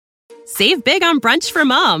Save big on brunch for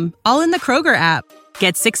mom, all in the Kroger app.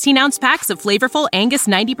 Get 16-ounce packs of flavorful Angus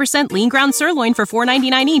 90% lean ground sirloin for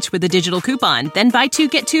 $4.99 each with a digital coupon. Then buy 2,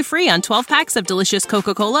 get 2 free on 12 packs of delicious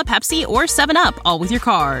Coca-Cola, Pepsi, or 7-Up, all with your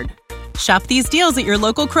card. Shop these deals at your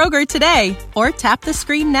local Kroger today, or tap the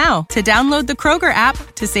screen now to download the Kroger app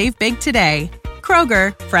to save big today.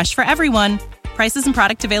 Kroger, fresh for everyone. Prices and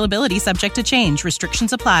product availability subject to change.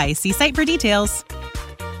 Restrictions apply. See site for details.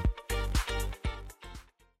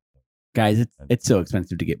 Guys, it's so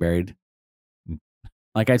expensive to get married.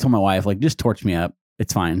 Like I told my wife, like, just torch me up.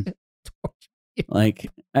 It's fine.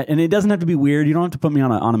 Like, and it doesn't have to be weird. You don't have to put me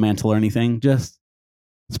on a mantle or anything. Just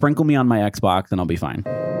sprinkle me on my Xbox and I'll be fine.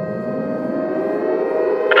 Interrupt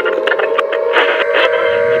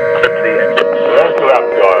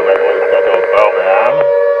your regularly scheduled program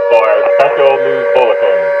for a special news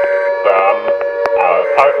bulletin from our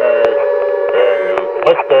partners in the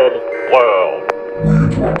Twisted World. We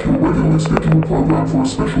interrupt your regularly scheduled program for a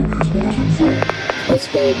special news bulletin from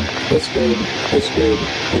Twisted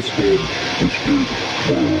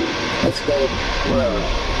World.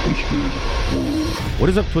 What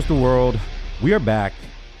is up, Twisted World? We are back.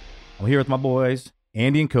 I'm here with my boys,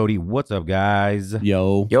 Andy and Cody. What's up, guys?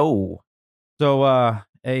 Yo. So,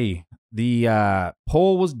 hey, the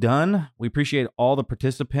poll was done. We appreciate all the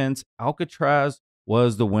participants. Alcatraz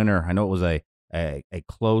was the winner. I know it was a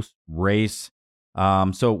close race.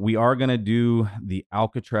 So we are going to do the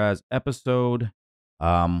Alcatraz episode.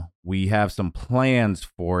 We have some plans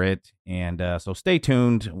for it, and so stay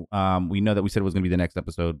tuned. We know that we said it was going to be the next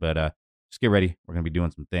episode, but just get ready. We're going to be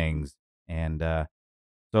doing some things. And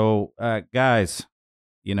so, guys,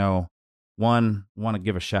 want to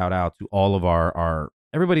give a shout out to all of our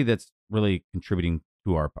everybody that's really contributing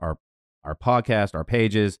to our podcast, our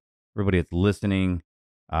pages, everybody that's listening.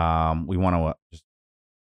 We want to just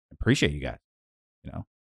appreciate you guys.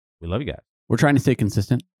 We love you guys. We're trying to stay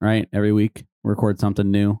consistent, right? Every week record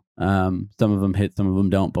something new. Some of them hit, some of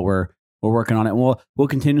them don't, but we're working on it. And we'll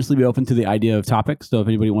continuously be open to the idea of topics. So if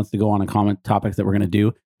anybody wants to go on and comment topics that we're going to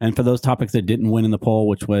do, and for those topics that didn't win in the poll,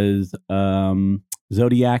 which was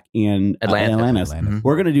Zodiac and Atlantis.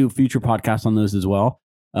 We're going to do future podcasts on those as well.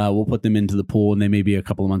 We'll put them into the pool, and they may be a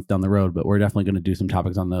couple of months down the road, but we're definitely going to do some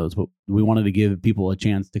topics on those. But we wanted to give people a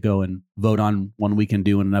chance to go and vote on one we can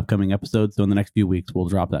do in an upcoming episode. So in the next few weeks, we'll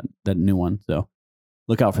drop that new one. So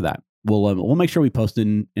look out for that. We'll make sure we post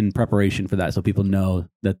in preparation for that, so people know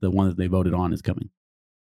that the one that they voted on is coming.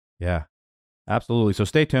 Yeah, absolutely. So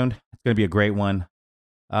stay tuned. It's going to be a great one.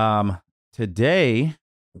 Today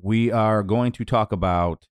we are going to talk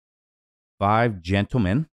about 5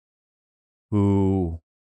 gentlemen who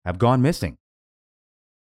have gone missing.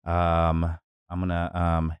 I'm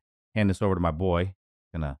gonna hand this over to my boy.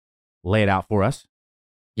 Gonna lay it out for us.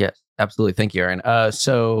 Yes, absolutely. Thank you, Aaron.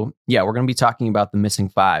 So yeah, we're gonna be talking about the missing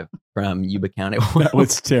 5 from Yuba County. That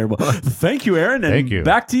was terrible. Thank you, Aaron. And Thank you.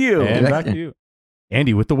 Back to you. And back to you,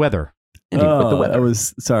 Andy, with the weather. I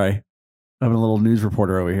was sorry. I'm a little news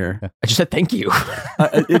reporter over here. I just said thank you.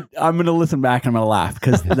 I'm going to listen back and I'm going to laugh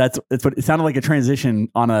because that's what it sounded like, a transition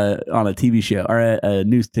on a TV show or a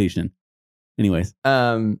news station. Anyways,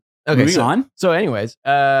 okay. Moving on. So, anyways,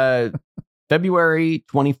 February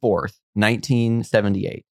 24th,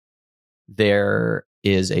 1978. There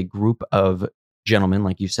is a group of gentlemen,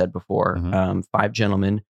 like you said before, 5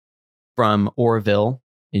 gentlemen from Oroville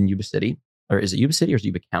in Yuba City, or is it Yuba City or is it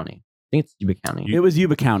Yuba County? I think it's Yuba County. It was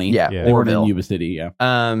Yuba County. Yeah. Oroville. In Yuba City. Yeah.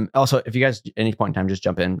 Also, if you guys at any point in time just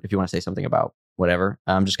jump in if you want to say something about whatever.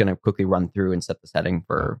 I'm just going to quickly run through and set the setting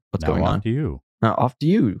for what's going on. Off to you. Off to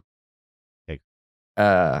you. Okay.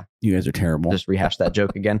 You guys are terrible. Just rehash that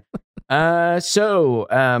joke again.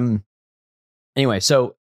 Anyway,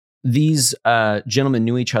 so these gentlemen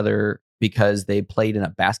knew each other because they played in a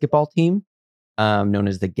basketball team known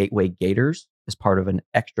as the Gateway Gators as part of an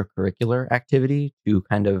extracurricular activity to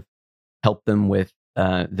kind of help them with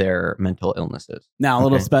their mental illnesses. Now, a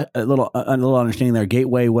little understanding there.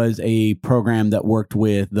 Gateway was a program that worked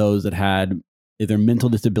with those that had either mental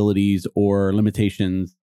disabilities or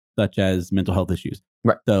limitations such as mental health issues.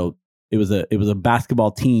 Right. So it was a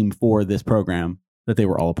basketball team for this program that they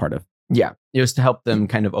were all a part of. Yeah, it was to help them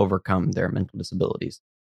kind of overcome their mental disabilities,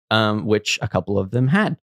 which a couple of them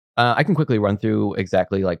had. I can quickly run through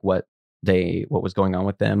exactly like what was going on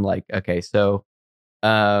with them. Like, okay, so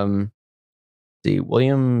see,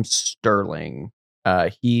 William Sterling,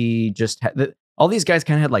 he just had all these guys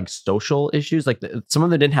kind of had like social issues. Like some of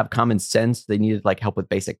them didn't have common sense. They needed like help with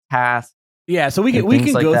basic tasks. Yeah, so we can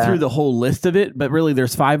like go that. through the whole list of it, but really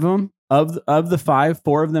there's 5 of them. of the 5,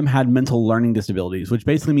 4 of them had mental learning disabilities, which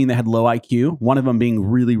basically mean they had low IQ. One of them being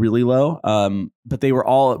really, really low. But they were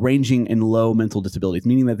all ranging in low mental disabilities,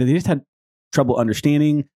 meaning that they just had trouble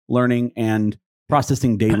understanding, learning, and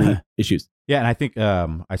processing daily issues. Yeah, and I think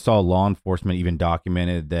I saw law enforcement even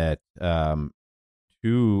documented that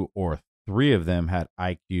 2 or 3 of them had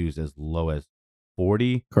IQs as low as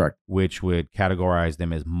 40, Correct. which would categorize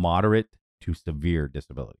them as moderate to severe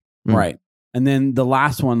disability. Right. And then the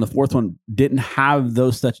last one, the 4th one, didn't have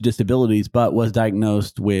those such disabilities, but was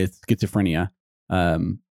diagnosed with schizophrenia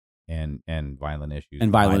And violent issues.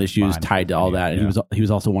 and violent issues behind tied to all schizophrenia, that. And yeah. he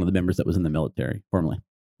was also one of the members that was in the military formerly.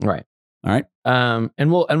 Right. All right.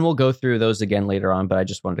 And we'll go through those again later on, but I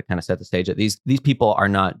just wanted to kind of set the stage that these people are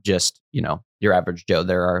not just, your average Joe.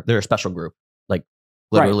 They're a special group, like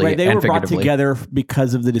literally Right. They and were brought figuratively. together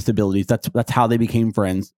because of the disabilities. That's how they became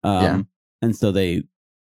friends. Yeah. And so they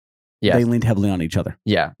leaned heavily on each other.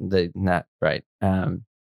 Yeah, not right. So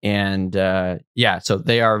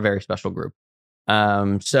they are a very special group.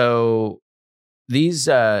 So these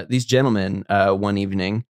gentlemen, one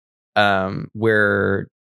evening, were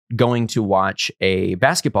going to watch a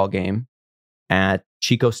basketball game at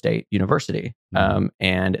Chico State University,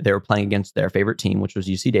 and they were playing against their favorite team, which was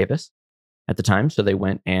UC Davis at the time. So they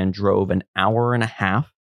went and drove an hour and a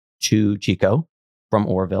half to Chico from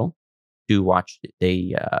Oroville to watch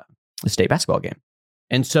a state basketball game.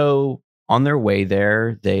 And so on their way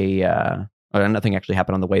there, nothing actually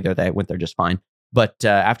happened on the way there. They went there just fine. But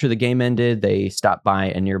after the game ended, they stopped by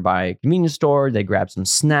a nearby convenience store. They grabbed some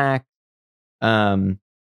snacks.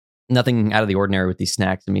 Nothing out of the ordinary with these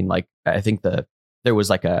snacks. I mean, like, I think there was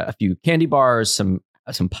like a few candy bars, some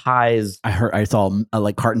pies. I saw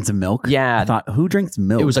like cartons of milk. Yeah. I thought, who drinks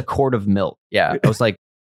milk? It was a quart of milk. Yeah. I was like,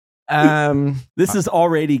 this is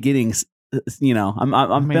already getting,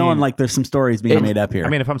 I'm feeling like there's some stories being made up here. I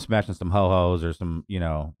mean, if I'm smashing some ho-hos or some,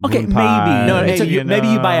 okay, moon maybe. pies, No, maybe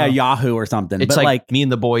you buy a Yahoo or something. it's but like me and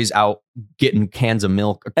the boys out getting cans of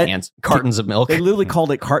milk, or cartons of milk. They literally called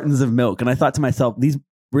it cartons of milk. And I thought to myself, these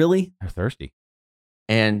really? They're thirsty.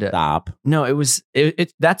 And Stop. no, it was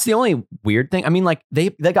that's the only weird thing. I mean, like they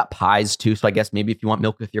got pies too, so I guess maybe if you want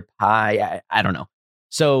milk with your pie, I don't know.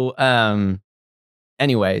 So,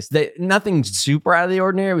 anyways, nothing super out of the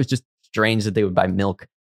ordinary. It was just strange that they would buy milk.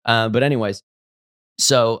 But anyways,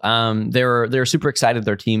 so they were super excited.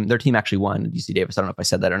 Their team actually won at UC Davis. I don't know if I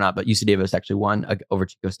said that or not, but UC Davis actually won over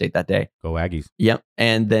Chico State that day. Go Aggies. Yep.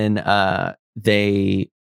 And then they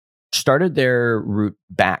started their route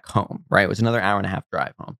back home, right? It was another hour and a half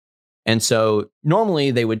drive home. And so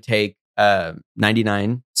normally they would take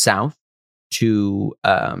 99 south to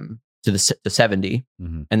the 70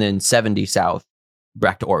 and then 70 south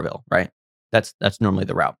back to Oroville, right? That's normally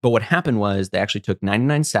the route. But what happened was they actually took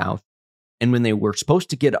 99 south, and when they were supposed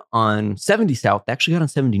to get on 70 south, they actually got on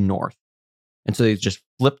 70 north. And so they just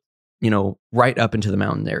flipped, right up into the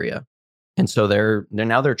mountain area. And so they're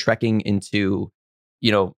trekking into,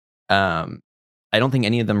 I don't think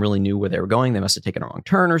any of them really knew where they were going. They must have taken a wrong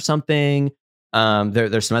turn or something.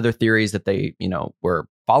 There's some other theories that they, were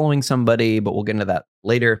following somebody, but we'll get into that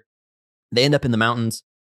later. They end up in the mountains.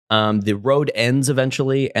 The road ends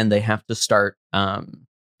eventually, and they have to start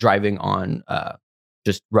driving on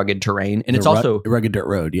just rugged terrain. And it's also rugged dirt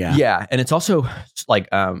road. Yeah. Yeah. And it's also like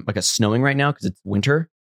a snowing right now because it's winter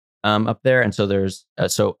up there. And so there's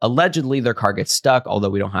so allegedly their car gets stuck, although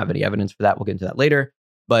we don't have any evidence for that. We'll get into that later.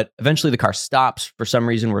 But eventually the car stops. For some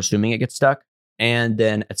reason, we're assuming it gets stuck. And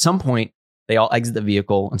then at some point, they all exit the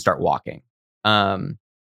vehicle and start walking.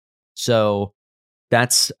 So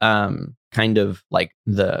that's kind of like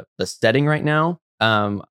the setting right now.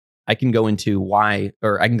 I can go into why,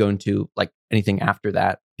 or I can go into like anything after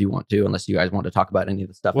that if you want to, unless you guys want to talk about any of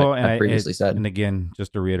the stuff I previously said. And again,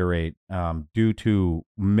 just to reiterate, due to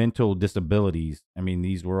mental disabilities, I mean,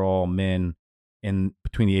 these were all men in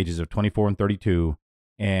between the ages of 24 and 32,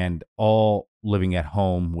 and all living at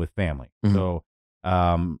home with family. Mm-hmm. So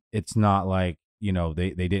it's not like,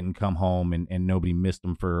 they didn't come home and nobody missed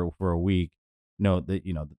them for a week. No,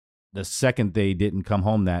 the second they didn't come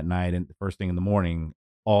home that night and the first thing in the morning,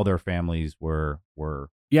 all their families were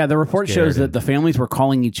Yeah, the report shows that the families were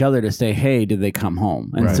calling each other to say, hey, did they come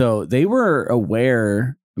home? And so they were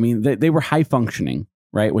aware. I mean, they were high functioning,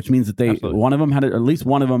 right? Which means that one of them had, at least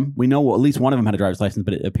one of them, we know at least one of them had a driver's license,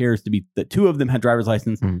 but it appears to be that two of them had driver's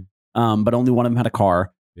license, but only one of them had a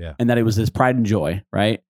car. Yeah. And that it was his pride and joy,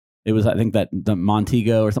 right? It was, I think, that the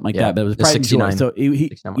Montego or something like that, but it was pride and joy. So,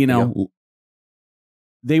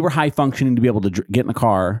 they were high functioning to be able to get in a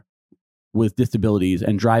car with disabilities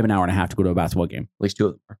and drive an hour and a half to go to a basketball game. At least two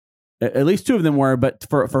of them are. at least 2 of them were, but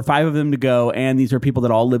for 5 of them to go, and these are people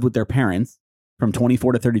that all live with their parents from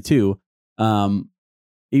 24 to 32.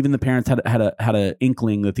 Even the parents had a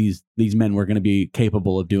inkling that these men were going to be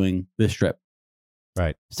capable of doing this trip.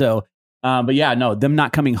 Right. So, but yeah, no, them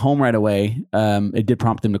not coming home right away. It did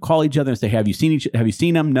prompt them to call each other and say, "Have you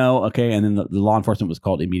seen them? No, okay." And then the law enforcement was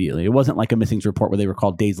called immediately. It wasn't like a missing report where they were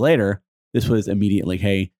called days later. This was immediately,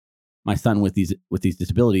 "Hey, my son with these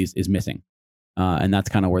disabilities is missing," and that's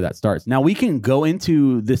kind of where that starts. Now we can go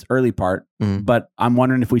into this early part, but I'm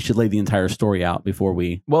wondering if we should lay the entire story out before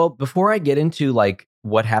we. Well, before I get into like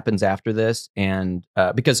what happens after this, and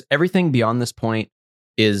because everything beyond this point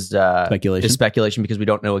is speculation because we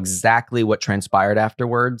don't know exactly what transpired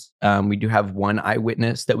afterwards. We do have one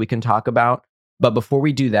eyewitness that we can talk about, but before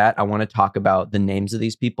we do that, I want to talk about the names of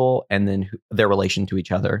these people and then their relation to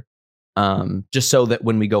each other. Just so that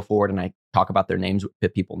when we go forward and I talk about their names,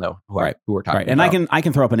 that people know who we're talking about. And I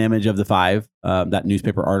can throw up an image of the 5, that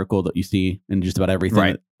newspaper article that you see in just about everything.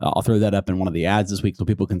 Right. I'll throw that up in one of the ads this week so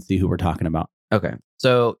people can see who we're talking about. Okay.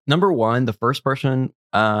 So number 1, the first person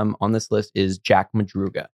on this list is Jack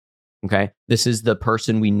Madruga. Okay. This is the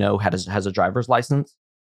person we know has a driver's license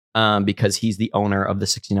because he's the owner of the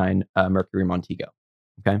 69 Mercury Montego.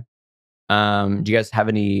 Okay. Do you guys have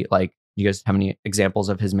any examples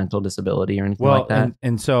of his mental disability or anything like that?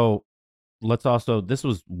 And so let's also, this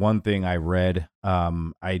was one thing I read.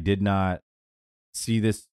 I did not see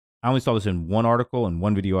this. I only saw this in one article and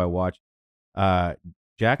one video I watched.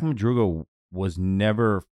 Jack Madruga was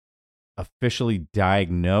never officially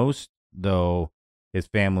diagnosed, though his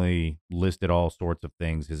family listed all sorts of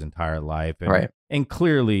things his entire life and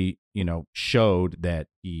clearly, showed that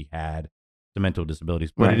he had some mental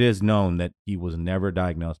disabilities, but it is known that he was never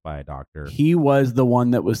diagnosed by a doctor. He was the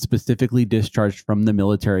one that was specifically discharged from the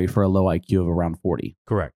military for a low IQ of around 40.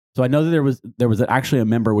 Correct. So I know that there was actually a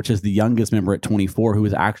member, which is the youngest member at 24, who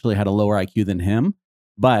was actually had a lower IQ than him,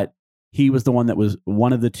 but he was the one that was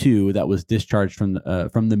one of the 2 that was discharged from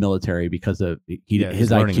the military because of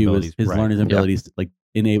his IQ, his learning abilities, like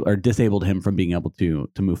disabled him from being able to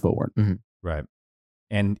move forward. Mm-hmm. Right.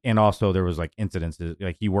 And also there was like incidences,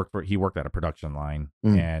 like he worked at a production line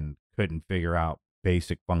and couldn't figure out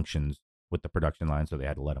basic functions with the production line, so they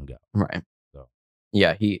had to let him go. Right. So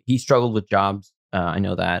yeah, he struggled with jobs. I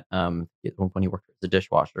know that. At one point he worked as a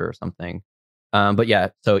dishwasher or something. But yeah,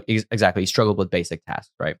 so exactly, he struggled with basic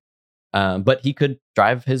tasks, right? But he could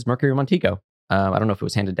drive his Mercury Montego. I don't know if it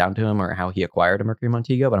was handed down to him or how he acquired a Mercury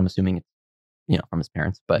Montego, but I'm assuming it's from his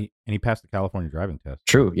parents. But he passed the California driving test.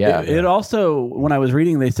 True. Yeah. It also, when I was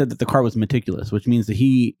reading, they said that the car was meticulous, which means that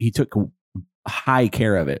he took high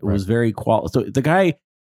care of it. It was very So the guy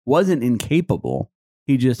wasn't incapable.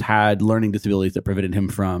 He just had learning disabilities that prevented him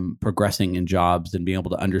from progressing in jobs and being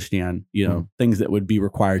able to understand, things that would be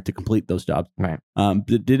required to complete those jobs. Right.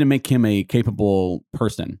 It didn't make him a capable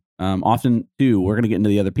person. Often, too, we're going to get into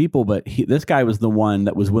the other people, but this guy was the one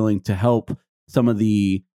that was willing to help some of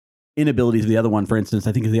the inabilities of the other one. For instance,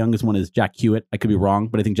 I think the youngest one is Jack Hewitt. I could be wrong,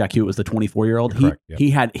 but I think Jack Hewitt was the 24-year-old. He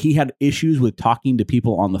had issues with talking to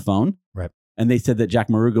people on the phone. Right. And they said that Jack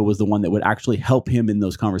Madruga was the one that would actually help him in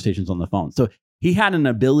those conversations on the phone. So he had an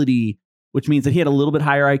ability, which means that he had a little bit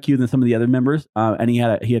higher IQ than some of the other members, and he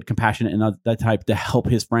had compassion and that type to help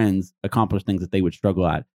his friends accomplish things that they would struggle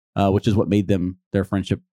at, which is what made their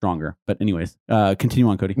friendship stronger. But anyways, continue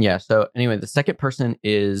on, Cody. Yeah. So anyway, the second person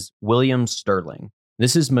is William Sterling.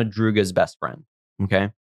 This is Madruga's best friend. Okay.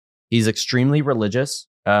 He's extremely religious,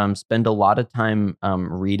 spend a lot of time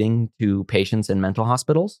reading to patients in mental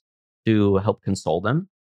hospitals to help console them.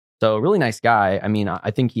 So really nice guy. I mean, I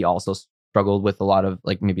think he also struggled with a lot of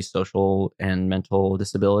like maybe social and mental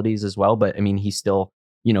disabilities as well. But I mean, he still,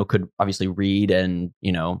 could obviously read and,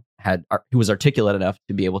 he was articulate enough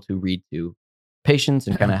to be able to read to patients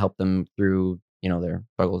and kind of help them through, their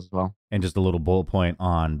struggles as well. And just a little bullet point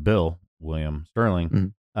on Bill, William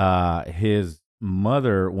Sterling. His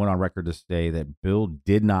mother went on record to say that Bill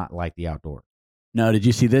did not like the outdoors. No, did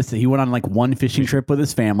you see this? He went on like one fishing trip with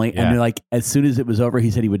his family, and like as soon as it was over,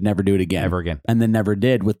 he said he would never do it again. Ever again. And then never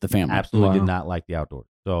did with the family. Absolutely did not like the outdoors.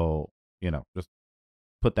 So, just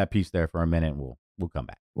put that piece there for a minute and we'll come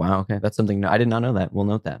back. Wow, okay. That's something I did not know that. We'll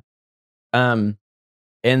note that. And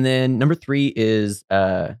then number 3 is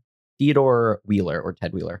Theodore Wheeler or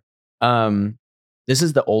Ted Wheeler. This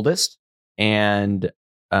is the oldest, and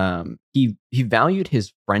he valued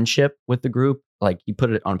his friendship with the group. Like he put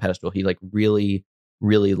it on a pedestal. He like really,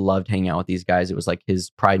 really loved hanging out with these guys. It was like his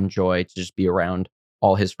pride and joy to just be around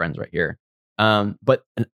all his friends right here. But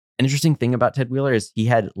an interesting thing about Ted Wheeler is he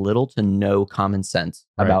had little to no common sense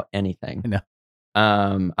about anything. No.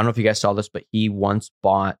 I don't know if you guys saw this, but he once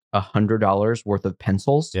bought $100 worth of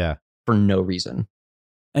pencils Yeah. for no reason.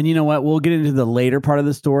 And you know what? We'll get into the later part of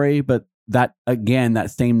the story, but that again,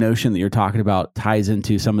 that same notion that you're talking about ties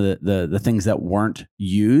into some of the things that weren't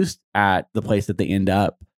used at the place that they end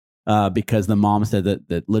up. Because the mom said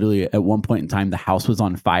that literally at one point in time the house was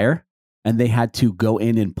on fire and they had to go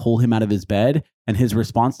in and pull him out of his bed. And his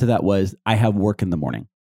response to that was, "I have work in the morning."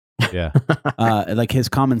 Yeah. Like his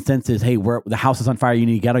common sense is, "Hey, the house is on fire. You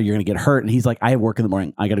need to get out. You're going to get hurt." And he's like, "I have work in the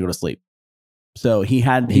morning. I got to go to sleep." So he's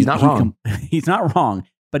not wrong. He's not wrong,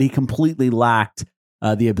 but he completely lacked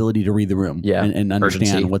the ability to read the room and understand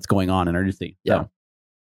urgency. what's going on in urgency. Yeah.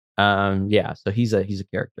 So. So he's a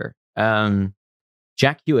character.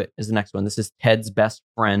 Jack Hewitt is the next one. This is Ted's best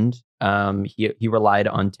friend. He relied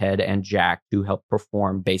on Ted and Jack to help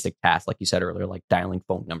perform basic tasks, like you said earlier, like dialing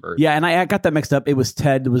phone numbers. Yeah, and I got that mixed up. It was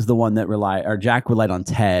Ted was the one that Jack relied on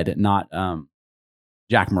Ted, not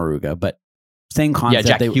Jack Maruga, but same concept.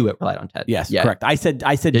 Yeah, Jack Hewitt relied on Ted. Yes, yeah. correct. I said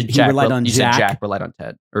he Jack relied on you Jack. said Jack relied on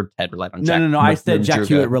Ted, or Ted relied on Jack. No. I said Jack Madruga.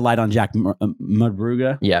 Hewitt relied on Jack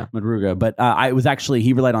Madruga. Yeah. Madruga. But I was actually,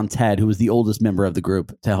 he relied on Ted, who was the oldest member of the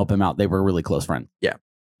group, to help him out. They were really close friends. Yeah.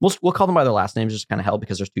 We'll call them by their last names just kind of help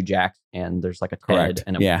because there's two Jacks and there's like a Ted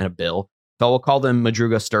and a Bill. So we'll call them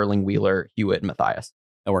Madruga, Sterling, Wheeler, Hewitt, and Matthias.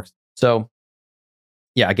 That works. So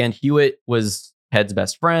yeah, again, Hewitt was Ted's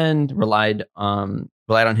best friend, relied on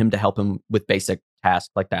him to help him with basic tasks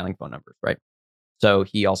like dialing phone numbers, right? So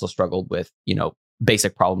he also struggled with,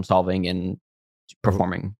 basic problem solving and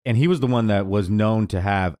performing. And he was the one that was known to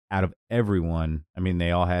have, out of everyone, I mean,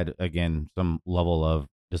 they all had, again, some level of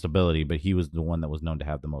disability, but he was the one that was known to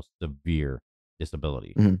have the most severe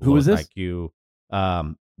disability. Mm-hmm. Who was this? IQ.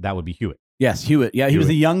 That would be Hewitt. Yes, Hewitt. Yeah, he was Hewitt.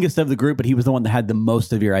 the youngest of the group, but he was the one that had the most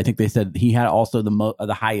severe. I think they said he had also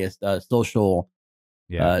the highest social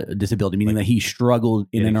disability, meaning that he struggled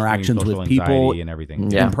in Extreme interactions social with people anxiety and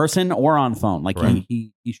everything. Yeah. in person or on phone. Like Right.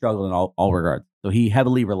 he struggled in all regards. So he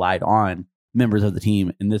heavily relied on members of the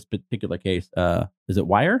team. In this particular case, is it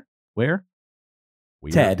Where? Weird.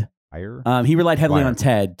 Ted. Wire? He relied heavily Wire. on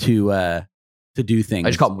Ted to do things. I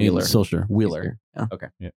just call him in Wheeler. Social Wheeler. Easier. Yeah. Okay.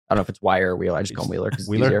 Yeah. I don't know if it's Wire or Wheeler. I just call him Wheeler because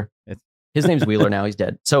Wheeler? it's easier. His name's Wheeler now. He's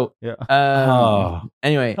dead. So, Yeah.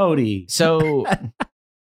 Anyway, Cody. so,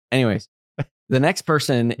 anyways, the next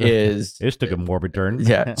person is This took a morbid turn.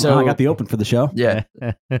 Yeah. So I got the open for the show. yeah.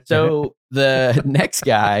 So the next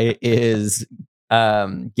guy is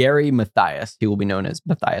Gary Matthias. He will be known as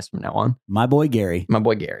Matthias from now on. My boy Gary. My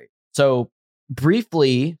boy Gary. So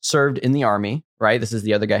briefly served in the army. Right. This is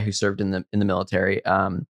the other guy who served in the military.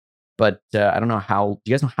 But I don't know how. Do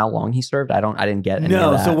you guys know how long he served? I didn't get any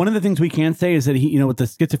of that. So one of the things we can say is that he, with the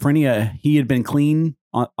schizophrenia, he had been clean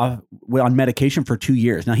on medication for 2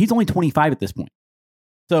 years. Now he's only 25 at this point.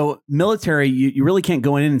 So military, you really can't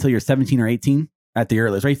go in until you're 17 or 18 at the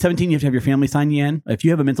earliest, right? 17, you have to have your family sign you in. If you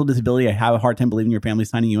have a mental disability, I have a hard time believing your family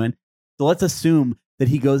signing you in. So let's assume that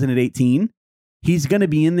he goes in at 18. He's going to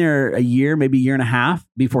be in there a year, maybe a year and a half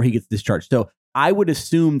before he gets discharged. So I would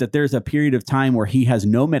assume that there's a period of time where he has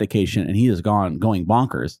no medication and he is going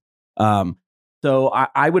bonkers. So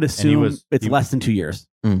I would assume it's less than 2 years.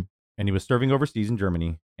 And he was serving overseas in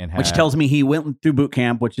Germany, and Which tells me he went through boot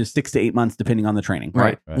camp, which is 6 to 8 months, depending on the training.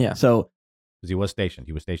 Right. Yeah. So because he was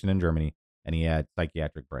stationed in Germany, and he had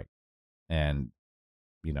psychiatric break, and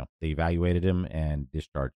they evaluated him and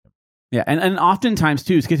discharged him. yeah, and oftentimes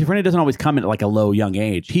too, schizophrenia doesn't always come at like a low young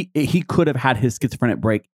age. He could have had his schizophrenic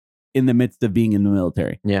break in the midst of being in the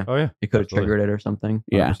military. Yeah. Oh yeah, He could have absolutely. triggered it or something.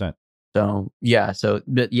 Yeah. 100%.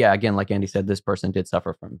 But again, like Andy said, this person did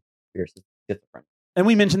suffer from fierce schizophrenia. And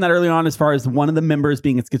we mentioned that early on as far as one of the members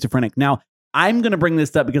being a schizophrenic. Now, I'm going to bring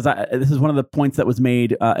this up because this is one of the points that was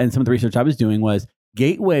made in some of the research I was doing was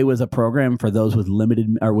Gateway was a program for those with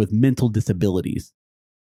limited or with mental disabilities.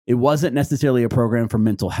 It wasn't necessarily a program for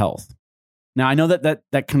mental health. Now, I know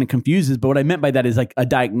that kind of confuses, but what I meant by that is like a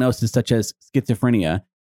diagnosis such as schizophrenia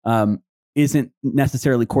isn't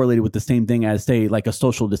necessarily correlated with the same thing as, say, like a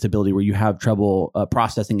social disability where you have trouble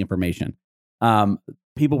processing information.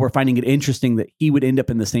 People were finding it interesting that he would end up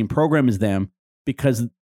in the same program as them because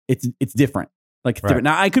it's different. Like it's different.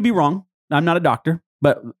 Now, I could be wrong. I'm not a doctor,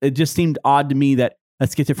 but it just seemed odd to me that a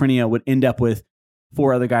schizophrenia would end up with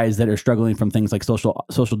 4 other guys that are struggling from things like social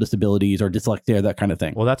disabilities or dyslexia, that kind of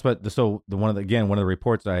thing. Well, that's what. So one of the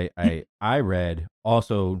reports I read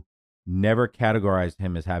also never categorized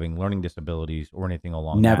him as having learning disabilities or anything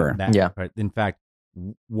along Never. that. Yeah. But in fact,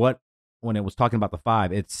 when it was talking about the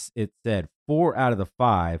 5, it said 4 out of the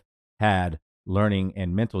 5 had learning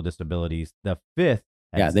and mental disabilities. The 5th,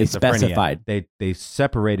 had Yeah, they schizophrenia. specified. They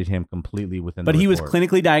separated him completely within. But the he was report.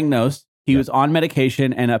 clinically diagnosed He was on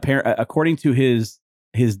medication, and according to his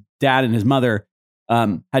dad and his mother,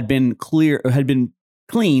 had been clean.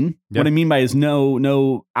 Yep. What I mean by is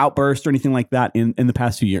no outburst or anything like that in the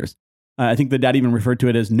past 2 years. I think the dad even referred to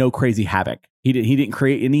it as no crazy havoc. He didn't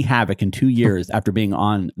create any havoc in 2 years after being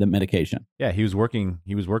on the medication. Yeah, he was working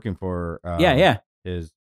for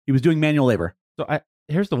his. He was doing manual labor, So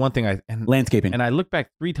here's the one thing landscaping. and I looked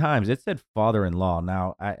back 3 times. It said father-in-law.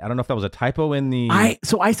 Now I don't know if that was a typo in the. I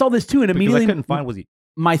saw this too, and because immediately I couldn't find he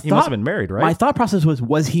must have been married, right? My thought process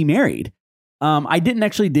was he married? I didn't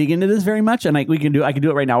actually dig into this very much, and I can do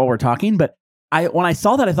it right now while we're talking. But when I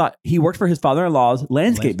saw that, I thought he worked for his father-in-law's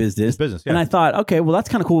landscape business. Yeah. And I thought, okay, well, that's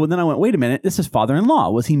kind of cool. But then I went, wait a minute, this is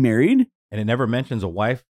father-in-law. Was he married? And it never mentions a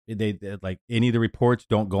wife. They like any of the reports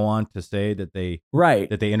don't go on to say that they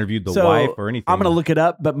interviewed the wife or anything. I'm going to look it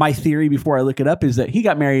up, but my theory before I look it up is that he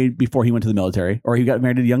got married before he went to the military, or he got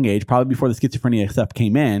married at a young age, probably before the schizophrenia stuff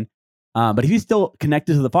came in. But if he's still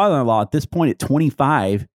connected to the father-in-law at this point at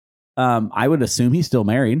 25, I would assume he's still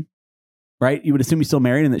married, right? You would assume he's still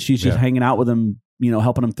married and that she's just hanging out with him,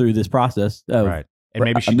 helping him through this process. Right. And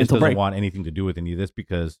maybe she just doesn't break. want anything to do with any of this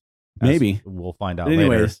because maybe we'll find out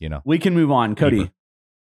anyways, later. We can move on. Cody. Deeper.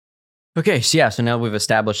 Okay, so now we've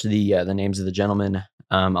established the names of the gentlemen.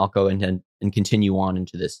 I'll go and continue on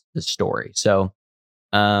into this story. So,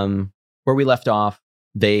 where we left off,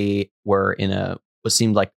 they were in what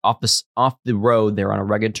seemed like off the road. They're on a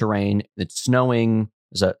rugged terrain. It's snowing.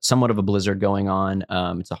 There's somewhat of a blizzard going on.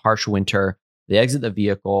 It's a harsh winter. They exit the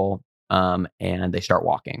vehicle and they start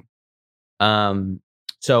walking.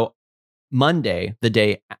 So Monday,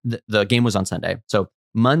 the game was on Sunday. So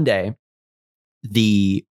Monday,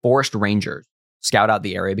 the forest rangers scout out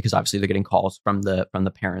the area because obviously they're getting calls from the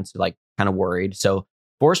parents, like kind of worried. So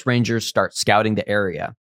forest rangers start scouting the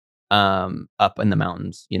area up in the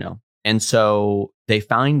mountains, and so they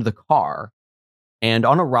find the car. And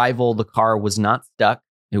on arrival, the car was not stuck.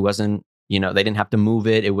 It wasn't, they didn't have to move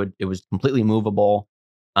it. It was completely movable.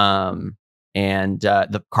 And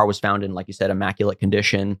the car was found in, like you said, immaculate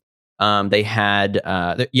condition. They had,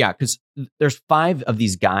 because there's 5 of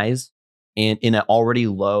these guys in an already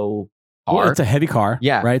low car. Well, it's a heavy car.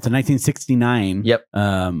 Yeah. Right. It's a 1969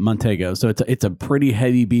 Montego. So it's a pretty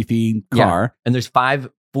heavy, beefy car. Yeah. And there's 5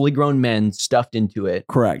 fully grown men stuffed into it.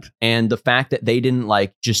 Correct. And the fact that they didn't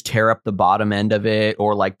just tear up the bottom end of it,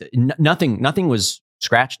 or nothing was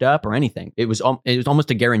scratched up or anything. It was almost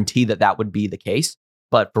a guarantee that would be the case.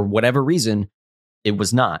 But for whatever reason, it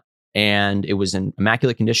was not. And it was in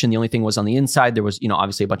immaculate condition. The only thing was on the inside, there was,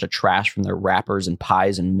 obviously a bunch of trash from their wrappers and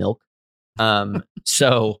pies and milk.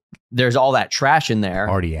 So there's all that trash in there.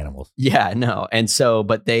 Party animals. Yeah, no. And so,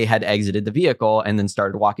 but they had exited the vehicle and then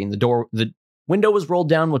started walking. The window was rolled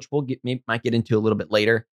down, which might get into a little bit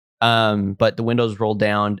later. But the windows rolled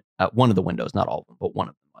down. One of the windows, not all of them, but one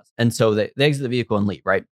of them was. And so they exit the vehicle and leave,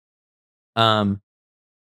 right?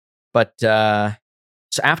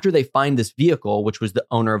 So after they find this vehicle, which was the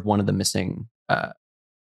owner of one of the missing 5,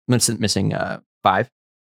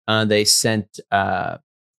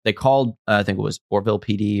 they called, I think it was Orville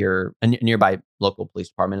PD or a nearby local police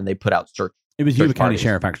department, and they put out search. It was search Yuba County parties.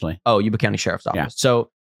 Sheriff, actually. Oh, Yuba County Sheriff's Office. Yeah. So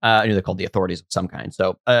I knew they called the authorities of some kind.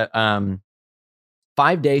 So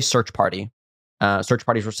 5-day search party. Search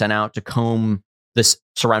parties were sent out to comb this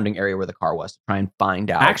surrounding area where the car was to try and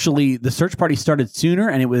find out. Actually, the search party started sooner,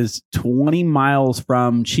 and it was 20 miles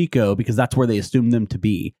from Chico because that's where they assumed them to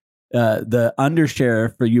be. The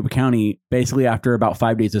undersheriff for Yuba County, basically after about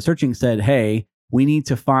 5 days of searching, said, "Hey, we need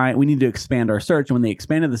to expand our search." And when they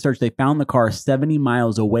expanded the search, they found the car 70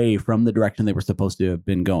 miles away from the direction they were supposed to have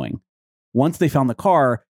been going. Once they found the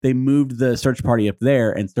car, they moved the search party up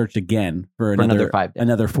there and searched again for another 5 days.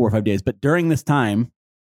 Another 4 or 5 days. But during this time,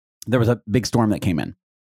 there was a big storm that came in.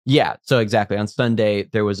 Yeah, so exactly. On Sunday,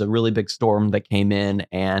 there was a really big storm that came in,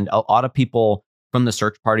 and a lot of people from the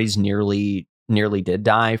search parties nearly did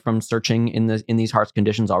die from searching in these harsh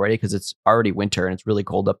conditions already, because it's already winter and it's really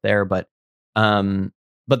cold up there. But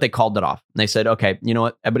they called it off. They said, okay, you know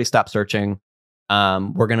what? Everybody stop searching.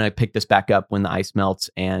 We're going to pick this back up when the ice melts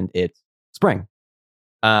and it's spring.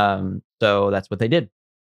 So that's what they did.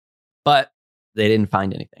 But they didn't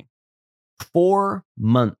find anything. 4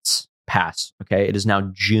 months pass. Okay. It is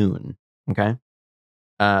now June. Okay.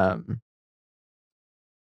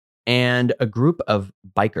 And a group of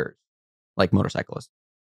bikers, like motorcyclists,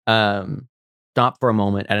 stop for a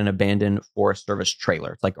moment at an abandoned Forest Service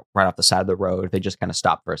trailer. It's like right off the side of the road. They just kind of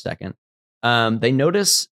stop for a second.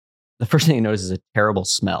 The first thing they notice is a terrible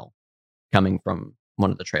smell coming from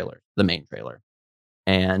one of the trailers, the main trailer.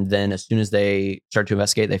 And then as soon as they start to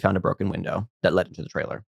investigate, they found a broken window that led into the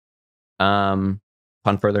trailer.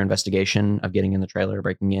 upon further investigation of getting in the trailer,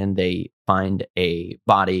 breaking in, they find a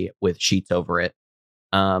body with sheets over it.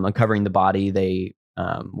 Uncovering the body, they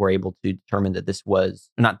were able to determine that this was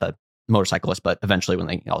not the motorcyclist, but eventually when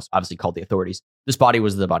they obviously called the authorities, this body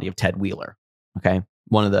was the body of Ted Wheeler. Okay.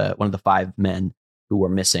 One of the 5 men who were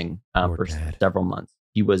missing for several months.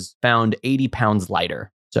 He was found 80 pounds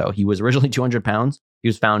lighter. So he was originally 200 pounds. He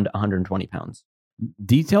was found 120 pounds.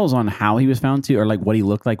 Details on how he was found too, or like what he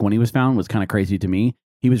looked like when he was found, was kind of crazy to me.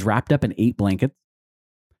 He was wrapped up in 8 blankets.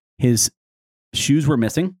 His shoes were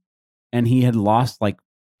missing, and he had lost like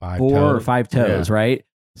 4 or 5 toes, right?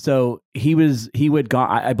 So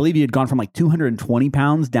I believe he had gone from like 220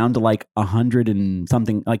 pounds down to like 100 and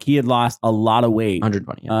something. Like he had lost a lot of weight.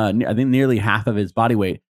 120. Yeah. I think nearly half of his body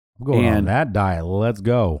weight. I'm going on that diet. Let's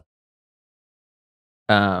go.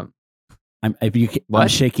 I'm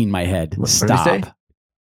shaking my head. What Stop. did he say?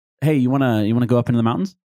 Hey, you wanna go up into the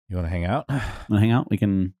mountains? You want to hang out? Wanna hang out? We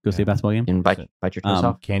can go see a basketball game. And bite your toes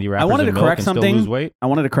off. Candy wrappers. I wanted to and milk correct and still something. lose weight? I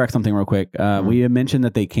wanted to correct something real quick. We had mentioned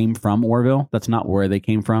that they came from Orville. That's not where they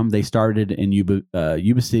came from. They started in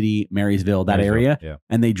Yuba City, Marysville, that area,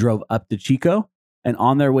 and they drove up to Chico. And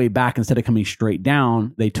on their way back, instead of coming straight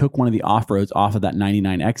down, they took one of the off roads off of that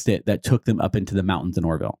 99 exit that took them up into the mountains in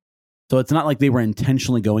Orville. So it's not like they were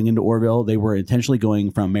intentionally going into Orville. They were intentionally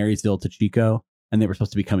going from Marysville to Chico, and they were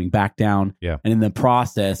supposed to be coming back down. Yeah. And in the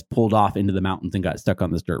process, pulled off into the mountains and got stuck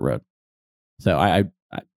on this dirt road. So I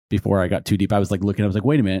before I got too deep, I was like looking. I was like,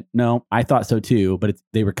 wait a minute, no, I thought so too. But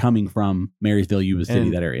they were coming from Marysville, Yuba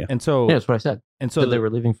City, that area. And so yeah, that's what I said. And so they were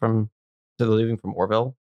leaving from. So they're leaving from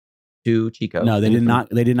Orville to Chico. No, they did not.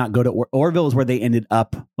 They did not go to Orville. Is where they ended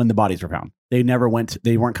up when the bodies were found. They never went.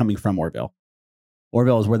 They weren't coming from Orville.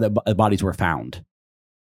 Orville is where the bodies were found.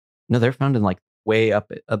 No, they're found in like way up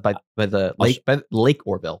by the lake, by Lake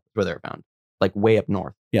Orville, where they're found, like way up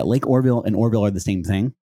north. Yeah, Lake Orville and Orville are the same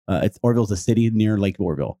thing. It's Orville's a city near Lake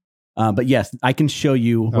Orville. But yes, I can show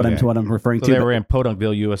you what I'm referring to. They were in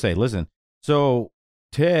Podunkville, USA. Listen, so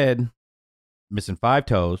Ted missing 5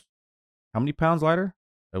 toes. How many pounds lighter?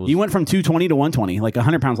 He went from 220 to 120, like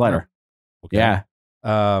 100 pounds lighter. Okay. Yeah.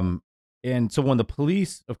 And so when the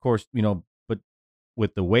police, of course, but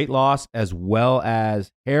with the weight loss as well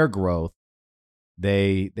as hair growth,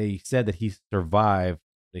 they said that he survived.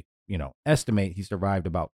 They estimate he survived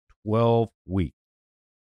about 12 weeks.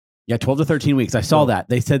 Yeah, 12 to 13 weeks. I saw that.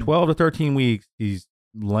 They said 12 to 13 weeks. He's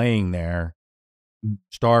laying there,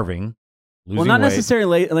 starving. Well, not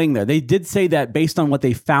necessarily laying there. They did say that based on what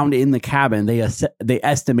they found in the cabin, they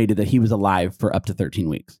estimated that he was alive for up to 13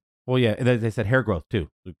 weeks. Well, yeah, they said hair growth too,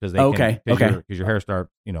 because because your hair it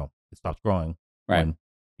stops growing when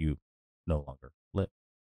you no longer live.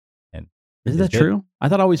 And is that true? I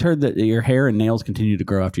thought I always heard that your hair and nails continue to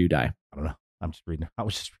grow after you die. I don't know. I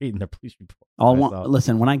was just reading the police report.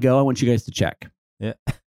 Listen, when I go, I want you guys to check. Yeah.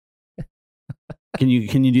 Can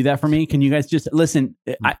you do that for me? Can you guys just listen?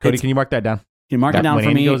 Cody, can you mark that down? Can you mark it down when for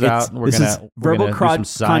Andy me? Goes out, we're gonna verbal do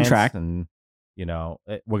some contract, and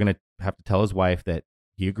we're gonna have to tell his wife that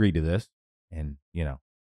he agreed to this, and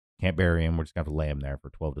can't bury him. We're just gonna have to lay him there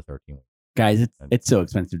for 12 to 13 weeks. Guys, it's so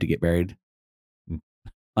expensive to get buried.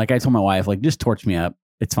 Like I told my wife, like just torch me up.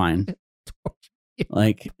 It's fine.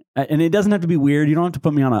 Like, and it doesn't have to be weird. You don't have to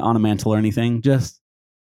put me on a mantle or anything. Just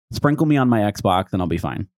sprinkle me on my Xbox, and I'll be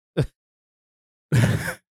fine.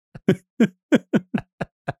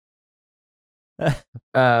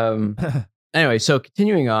 Anyway, so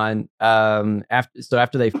continuing on,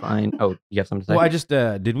 after they find, you have something to say? Well, I just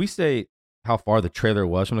did we say how far the trailer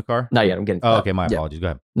was from the car? Not yet. I'm getting. Okay, my apologies. Go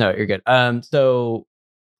ahead. No, you're good. So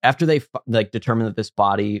after they determined that this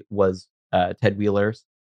body was Ted Wheeler's,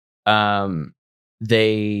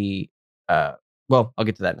 they well, I'll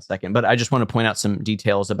get to that in a second, but I just want to point out some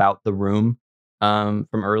details about the room from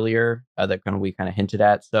earlier that we kind of hinted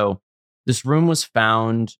at. So this room was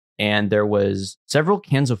found, and there was several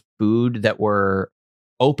cans of food that were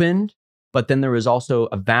opened, but then there was also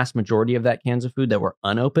a vast majority of that cans of food that were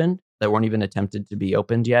unopened, that weren't even attempted to be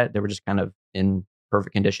opened yet. They were just kind of in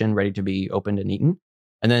perfect condition, ready to be opened and eaten.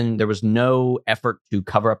 And then there was no effort to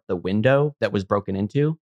cover up the window that was broken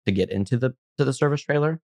into to get into the service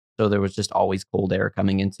trailer. So there was just always cold air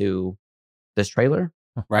coming into this trailer.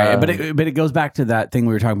 Right. But it goes back to that thing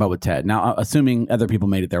we were talking about with Ted. Now, assuming other people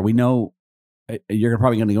made it there, we know you're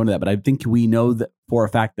probably going to go into that, but I think we know that for a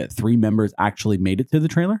fact that 3 members actually made it to the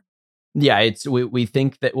trailer. Yeah, we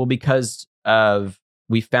think that, well, because of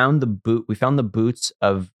we found the boots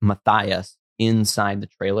of Matthias inside the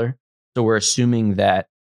trailer. So we're assuming that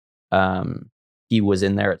he was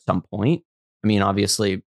in there at some point. I mean,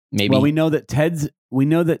 obviously, maybe. Well, we know that Ted's we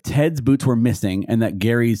know that Ted's boots were missing and that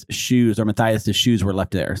Gary's shoes or Matthias's shoes were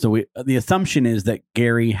left there. So the assumption is that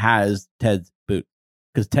Gary has Ted's boots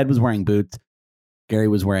because Ted was wearing boots. Gary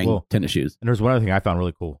was wearing tennis shoes. And there's one other thing I found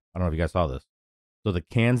really cool. I don't know if you guys saw this. So the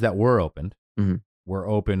cans that were opened were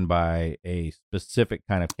opened by a specific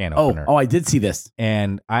kind of can opener. Oh, I did see this.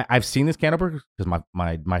 And I've seen this can opener because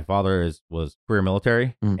my father was career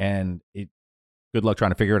military, and good luck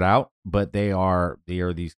trying to figure it out. But they're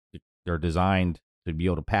designed to be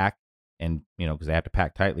able to pack, and because they have to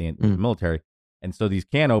pack tightly in the military. And so these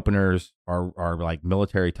can openers are like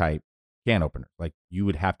military type can openers. Like you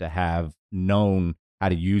would have to have known how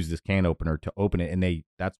to use this can opener to open it, and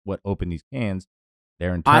that's what opened these cans.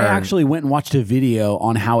 I actually went and watched a video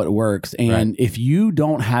on how it works. And if you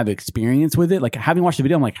don't have experience with it, like having watched the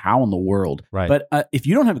video, I'm like, how in the world? Right. But if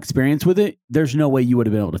you don't have experience with it, there's no way you would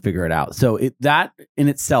have been able to figure it out. So that in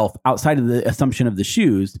itself, outside of the assumption of the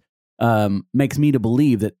shoes, makes me to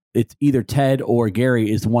believe that it's either Ted or Gary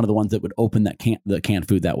is one of the ones that would open the canned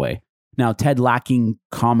food that way. Now, Ted lacking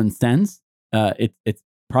common sense, it's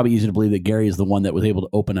probably easy to believe that Gary is the one that was able to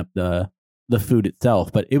open up the food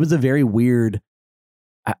itself. But it was a very weird...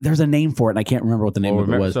 there's a name for it, and I can't remember what the name of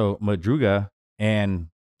it was. So Madruga and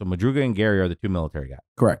Gary are the two military guys.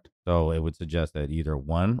 Correct. So it would suggest that either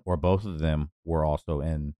one or both of them were also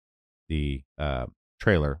in the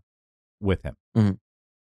trailer with him. Mm-hmm.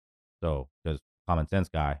 So, because common sense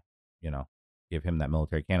guy, give him that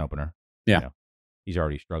military can opener. Yeah. He's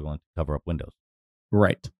already struggling to cover up windows.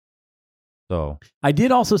 Right. So I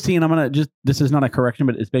did also see, and I'm gonna this is not a correction,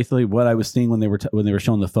 but it's basically what I was seeing when they were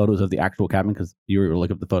showing the photos of the actual cabin, because you were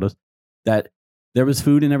looking up the photos, that there was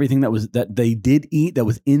food and everything that they did eat that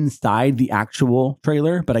was inside the actual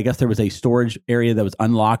trailer, but I guess there was a storage area that was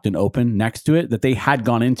unlocked and open next to it that they had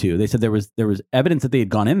gone into. They said there was evidence that they had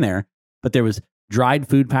gone in there, but there was dried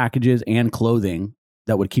food packages and clothing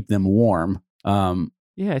that would keep them warm.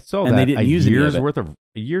 Yeah, I saw and that. They didn't use any of it.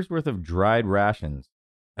 A year's worth of dried rations.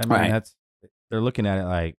 I mean, they're looking at it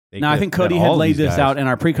like... Now, I think Cody had laid this out in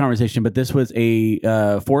our pre-conversation, but this was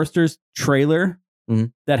a Forrester's trailer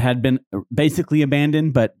that had been basically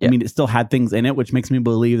abandoned, but I mean, it still had things in it, which makes me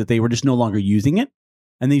believe that they were just no longer using it.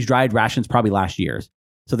 And these dried rations probably last year's.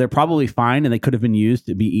 So they're probably fine, and they could have been used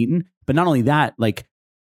to be eaten. But not only that, like,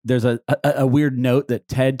 there's a weird note that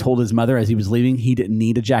Ted told his mother as he was leaving he didn't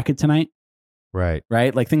need a jacket tonight. Right.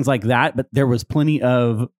 Like things like that. But there was plenty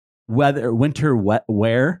of winter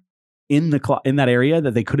wear in that area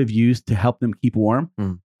that they could have used to help them keep warm,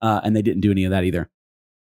 and they didn't do any of that either,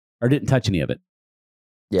 or didn't touch any of it.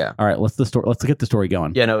 Yeah. All right, let's get the story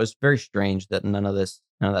going. Yeah, no, it was very strange that none of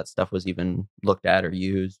that stuff was even looked at or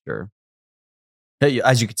used. Or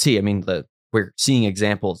as you could see, I mean, we're seeing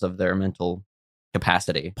examples of their mental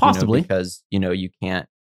capacity, possibly because you can't,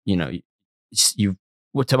 to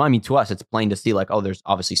us, it's plain to see like, oh, there's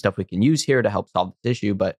obviously stuff we can use here to help solve this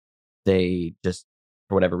issue, but they just,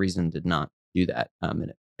 for whatever reason, did not do that. And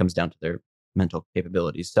it comes down to their mental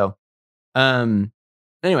capabilities. So,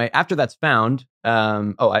 anyway, after that's found,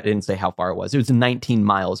 I didn't say how far it was. It was 19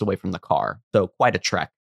 miles away from the car. So quite a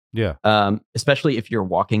trek. Yeah. Especially if you're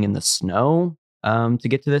walking in the snow, to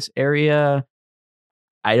get to this area.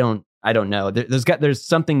 I don't know. There's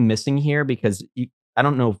something missing here, because I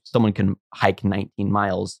don't know if someone can hike 19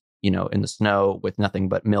 miles, in the snow with nothing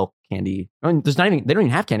but milk, candy. I mean, they don't even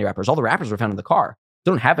have candy wrappers. All the wrappers were found in the car. They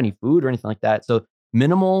don't have any food or anything like that. So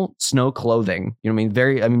minimal snow clothing.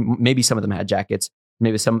 Maybe some of them had jackets.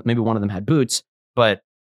 Maybe one of them had boots. But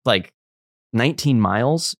like 19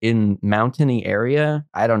 miles in mountainy area,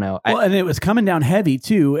 I don't know. And it was coming down heavy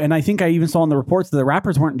too. And I think I even saw in the reports that the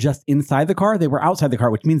wrappers weren't just inside the car; they were outside the car,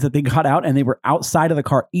 which means that they got out and they were outside of the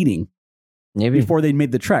car eating. Maybe before they'd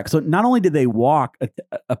made the trek. So not only did they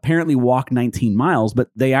apparently walk 19 miles, but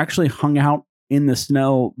they actually hung out in the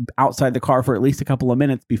snow outside the car for at least a couple of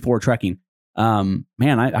minutes before trekking. Man,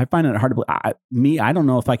 I find it hard to believe. I don't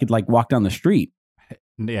know if I could like walk down the street.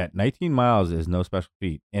 Yeah, 19 miles is no special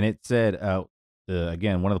feat. And it said,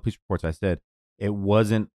 again, one of the police reports I said, it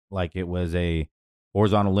wasn't like it was a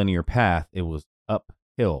horizontal linear path. It was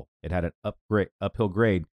uphill. It had an uphill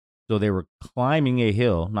grade. So they were climbing a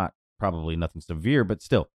hill, probably nothing severe, but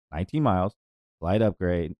still 19 miles, slight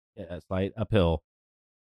uphill.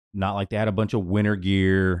 Not like they had a bunch of winter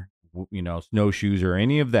gear, snowshoes or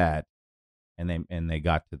any of that. And they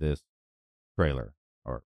got to this trailer,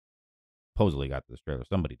 or supposedly got to this trailer.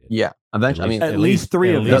 Somebody did. Yeah. Eventually, at least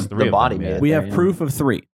three of them. The body made it. We have proof of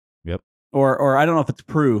 3. Yep. Or I don't know if it's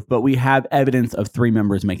proof, but we have evidence of 3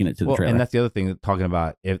 members making it to the trailer. And that's the other thing, talking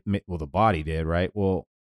about the body did, right? Well,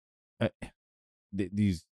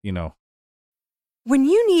 these, When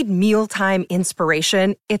you need mealtime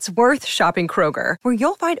inspiration, it's worth shopping Kroger, where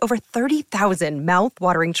you'll find over 30,000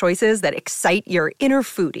 mouth-watering choices that excite your inner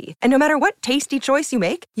foodie. And no matter what tasty choice you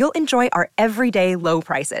make, you'll enjoy our everyday low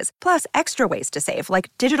prices, plus extra ways to save,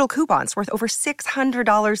 like digital coupons worth over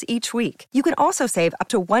 $600 each week. You can also save up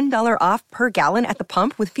to $1 off per gallon at the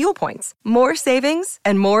pump with fuel points. More savings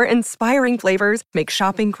and more inspiring flavors make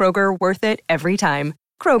shopping Kroger worth it every time.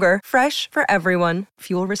 Kroger, fresh for everyone.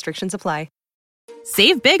 Fuel restrictions apply.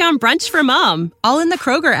 Save big on brunch for mom, all in the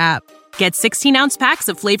Kroger app. Get 16-ounce packs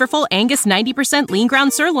of flavorful Angus 90% lean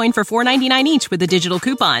ground sirloin for $4.99 each with a digital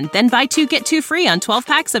coupon. Then buy 2, get 2 free on 12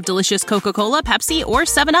 packs of delicious Coca-Cola, Pepsi, or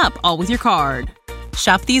 7-Up, all with your card.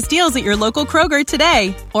 Shop these deals at your local Kroger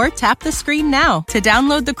today, or tap the screen now to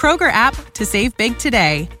download the Kroger app to save big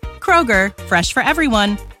today. Kroger, fresh for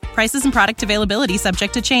everyone. Prices and product availability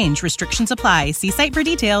subject to change. Restrictions apply. See site for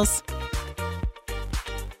details.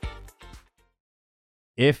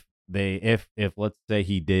 If let's say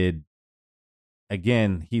he did,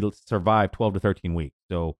 again, he survived 12 to 13 weeks.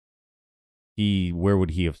 So where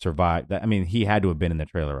would he have survived? I mean, he had to have been in the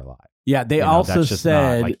trailer alive. Yeah, they also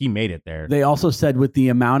said like he made it there. They also said with the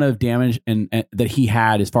amount of damage and that he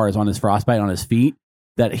had as far as on his frostbite on his feet,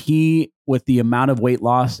 that he, with the amount of weight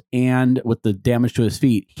loss and with the damage to his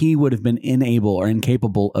feet, he would have been unable or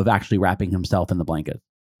incapable of actually wrapping himself in the blanket.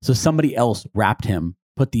 So somebody else wrapped him,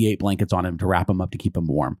 put the 8 blankets on him to wrap him up to keep him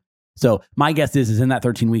warm. So my guess is in that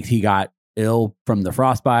 13 weeks, he got ill from the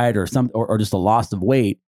frostbite or just a loss of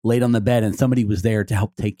weight, laid on the bed, and somebody was there to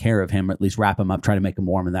help take care of him, or at least wrap him up, try to make him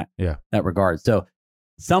warm in that regard. So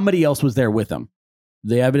somebody else was there with him.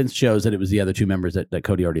 The evidence shows that it was the other 2 members that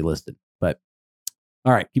Cody already listed. But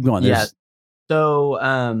all right, keep going. So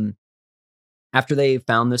after they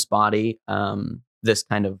found this body, this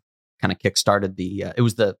kind of kickstarted it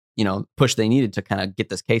was the push they needed to kind of get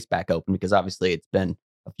this case back open, because obviously it's been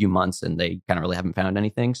a few months and they kind of really haven't found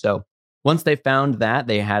anything. So once they found that,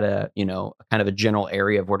 they had a kind of a general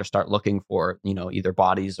area of where to start looking for either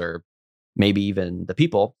bodies or maybe even the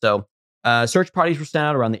people. So search parties were sent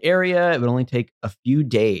out around the area. It would only take a few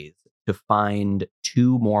days to find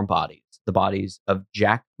 2 more bodies, the bodies of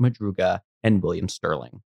Jack Madruga and William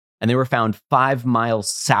Sterling, and they were found 5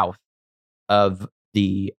 miles south of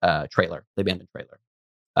the trailer, the abandoned trailer.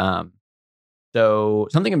 So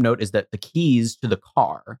something of note is that the keys to the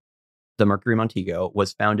car, the Mercury Montego,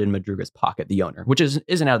 was found in Madruga's pocket, the owner, which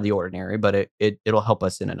isn't out of the ordinary, but it'll help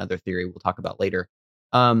us in another theory we'll talk about later.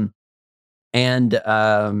 And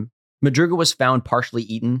Madruga was found partially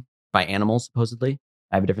eaten by animals, supposedly.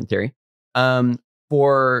 I have a different theory.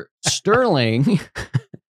 For Sterling,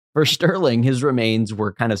 his remains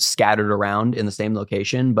were kind of scattered around in the same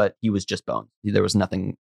location, but he was just bones. There was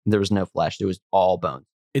nothing. There was no flesh. It was all bones.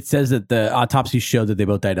 It says that the autopsy showed that they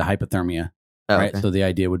both died of hypothermia. Oh, right. okay. So the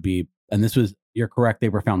idea would be, and you're correct, they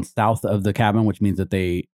were found south of the cabin, which means that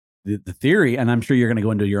the theory, and I'm sure you're going to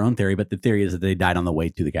go into your own theory, but the theory is that they died on the way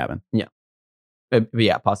to the cabin. Yeah. But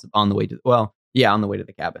yeah, possibly on the way to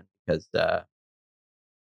the cabin, because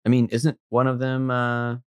isn't one of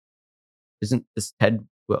them isn't this Ted?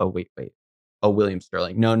 Oh wait. Oh, William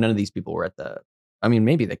Sterling. No, none of these people were at the.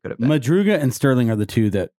 Maybe they could have been. Madruga and Sterling are the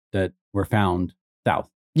 2 that were found south.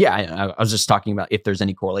 Yeah, I was just talking about if there's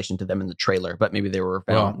any correlation to them in the trailer, but maybe they were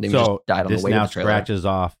found. They just died on the way to the trailer. This now scratches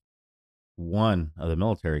off one of the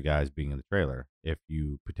military guys being in the trailer, if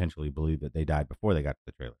you potentially believe that they died before they got to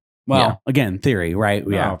the trailer. Well, again, theory, right?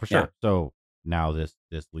 No, for sure. Yeah. So now this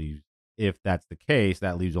leaves, if that's the case,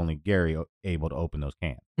 that leaves only Gary able to open those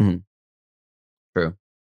cans. Mm-hmm. True.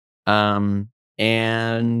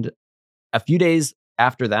 And a few days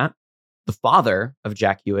after that, the father of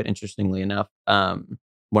Jack Hewitt, interestingly enough,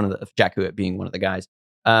 Jack Hewitt being one of the guys,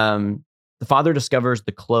 the father discovers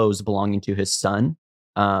the clothes belonging to his son,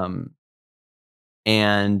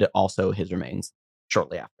 and also his remains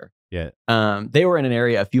shortly after. Yeah. They were in an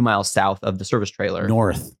area a few miles south of the service trailer.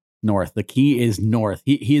 North. The key is north.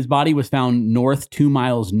 His body was found 2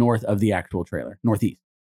 miles north of the actual trailer, northeast.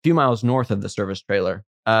 A few miles north of the service trailer.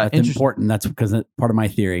 That's important. That's because it's part of my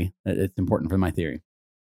theory. It's important for my theory.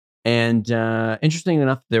 And interesting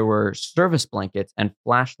enough, there were service blankets and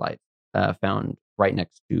flashlights found right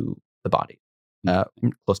next to the body,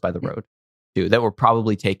 close by the road, too. That were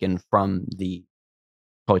probably taken from the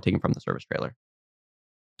service trailer.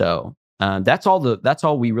 So that's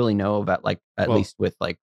all we really know about, at least with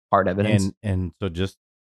hard evidence. And so just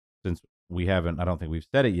since we haven't, I don't think we've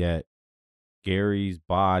said it yet, Gary's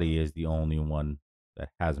body is the only one that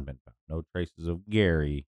hasn't been found. No traces of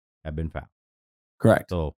Gary have been found. Correct.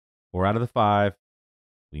 So 4 out of the 5,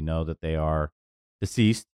 we know that they are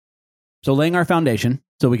deceased. So laying our foundation.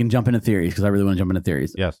 So we can jump into theories because I really want to jump into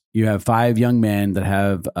theories. Yes. You have 5 young men that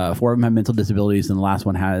have 4 of them have mental disabilities, and the last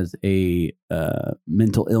one has a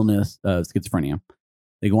mental illness, schizophrenia.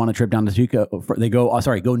 They go on a trip down to Chico.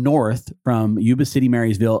 Go north from Yuba City,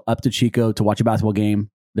 Marysville, up to Chico to watch a basketball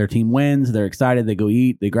game. Their team wins. They're excited. They go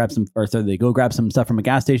eat. They grab some stuff from a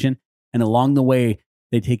gas station, and along the way,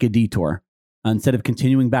 they take a detour. Instead of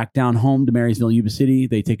continuing back down home to Marysville, Yuba City,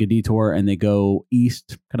 they take a detour and they go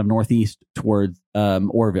east, kind of northeast towards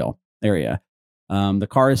Orville area. The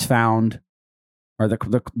car is found, or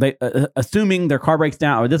assuming their car breaks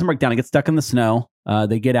down, or it doesn't break down, it gets stuck in the snow.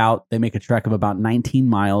 They get out. They make a trek of about 19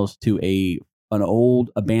 miles to an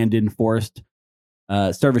old abandoned forest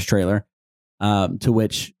service trailer, to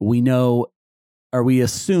which we know, or we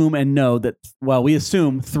assume and know that, we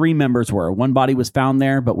assume 3 members were. One body was found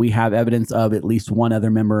there, but we have evidence of at least 1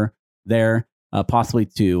 other member there, possibly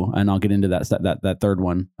 2. And I'll get into that third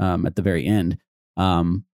one at the very end.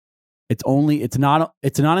 It's not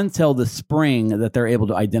until the spring that they're able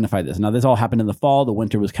to identify this. Now, this all happened in the fall. The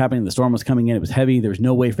winter was happening. The storm was coming in. It was heavy. There was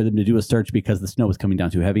no way for them to do a search because the snow was coming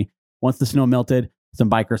down too heavy. Once the snow melted, some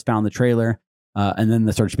bikers found the trailer, and then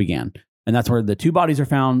the search began. And that's where the 2 bodies are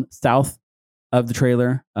found south of the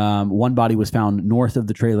trailer. 1 body was found north of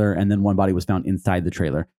the trailer, and then 1 body was found inside the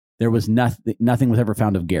trailer. There was nothing was ever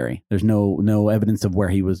found of Gary. There's no evidence of where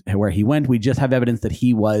he went. We just have evidence that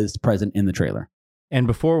he was present in the trailer. And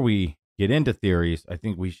before we get into theories, I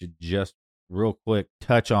think we should just real quick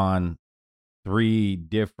touch on 3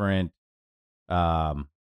 different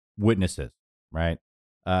witnesses, right?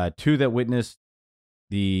 2 that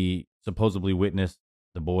supposedly witnessed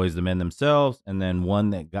the boys, the men themselves, and then 1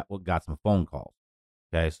 that got some phone calls.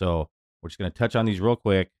 Okay, so we're just going to touch on these real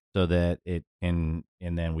quick so that and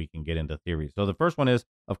then we can get into theories. So the first one is,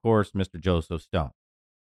 of course, Mr. Joseph Stone.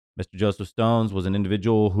 Mr. Joseph Stones was an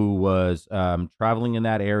individual who was traveling in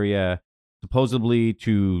that area, supposedly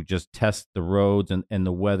to just test the roads and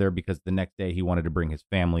the weather, because the next day he wanted to bring his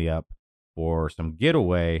family up for some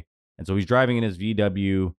getaway. And so he's driving in his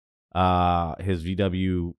VW. His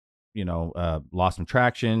VW, lost some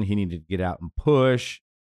traction. He needed to get out and push.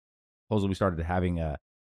 Supposedly started having a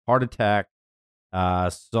heart attack.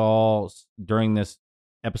 Saw during this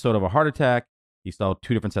episode of a heart attack, he saw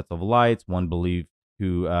 2 different sets of lights. One believed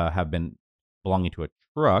to have been belonging to a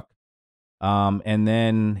truck. And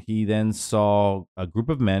then he saw a group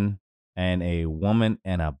of men and a woman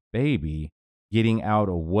and a baby getting out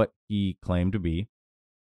of what he claimed to be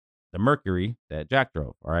the Mercury that Jack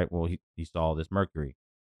drove. All right. Well, he saw this Mercury.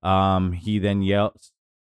 He then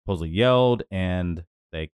supposedly yelled, and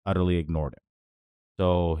they utterly ignored him.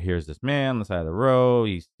 So here's this man on the side of the road.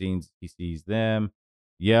 He sees them,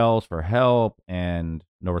 yells for help, and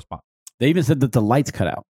no response. They even said that the lights cut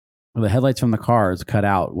out. The headlights from the cars cut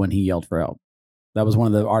out when he yelled for help. That was one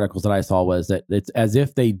of the articles that I saw, was that it's as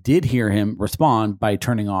if they did hear him respond by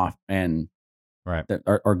turning off and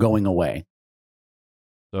or going away.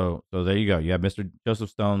 So there you go. You have Mr. Joseph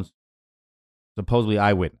Stone's supposedly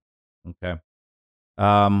eyewitness. Okay.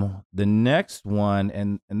 The next one,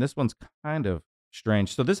 and this one's kind of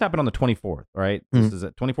strange. So this happened on the 24th, right? Mm-hmm. This is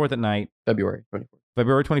at 24th at night. February 24th.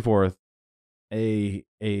 February 24th. A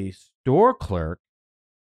store clerk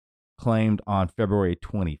claimed on February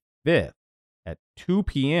 25th at 2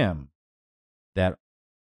 p.m. that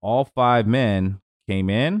all 5 men came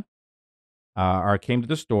to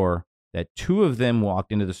the store, that 2 of them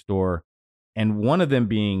walked into the store, and one of them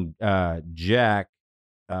being Jack,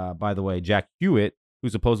 by the way, Jack Hewitt, who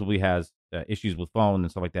supposedly has issues with phone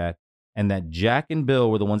and stuff like that, and that Jack and Bill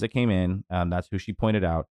were the ones that came in. That's who she pointed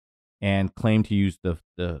out, and claimed to use the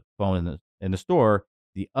phone in the store.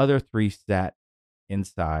 The other 3 sat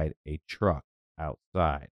inside a truck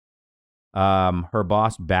outside. Her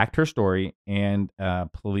boss backed her story, and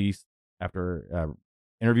police, after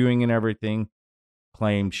interviewing and everything,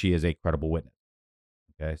 claimed she is a credible witness.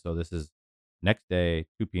 Okay, so this is next day,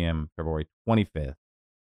 2 p.m., February 25th,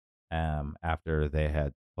 after they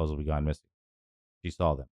had supposedly gone missing. She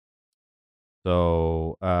saw them.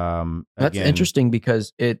 So that's interesting,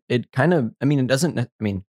 because it kind of, it doesn't,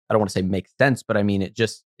 I don't want to say make sense, but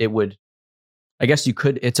it would, I guess you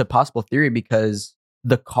could, it's a possible theory, because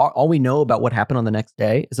the car, all we know about what happened on the next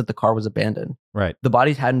day is that the car was abandoned. Right. The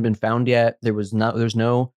bodies hadn't been found yet. There's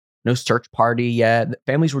no search party yet.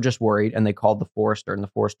 Families were just worried, and they called the forester, and the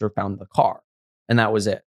forester found the car, and that was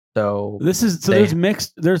it. So there's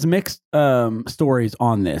mixed stories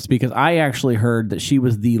on this, because I actually heard that she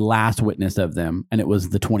was the last witness of them, and it was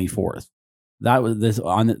the 24th. That was this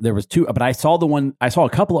on. There was 2, but I saw a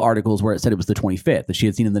couple of articles where it said it was the 25th that she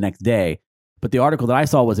had seen him the next day. But the article that I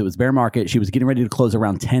saw was it was bear market. She was getting ready to close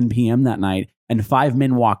around 10 p.m. that night, and 5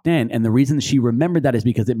 men walked in. And the reason she remembered that is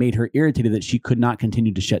because it made her irritated that she could not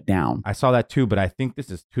continue to shut down. I saw that too, but I think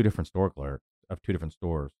this is two different store clerks of two different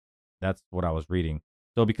stores. That's what I was reading.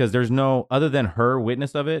 So because there's no, other than her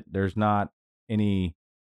witness of it, there's not any,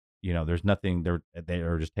 there's nothing. They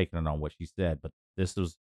are just taking it on what she said. But this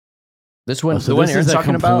was. This one, so the one this Aaron's is a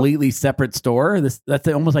talking about. completely separate store. That's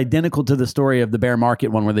almost identical to the story of the bear market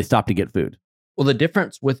one where they stopped to get food. Well, the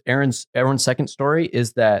difference with Aaron's second story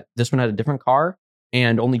is that this one had a different car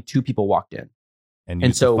and only 2 people walked in. And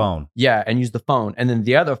used the phone. Yeah, and used the phone. And then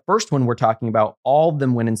the first one we're talking about, all of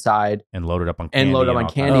them went inside and loaded up on candy.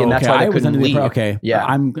 And that's why they couldn't leave. Okay. Yeah.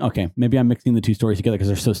 I'm okay. Maybe I'm mixing the two stories together because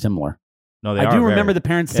they're so similar. No, they I are do remember the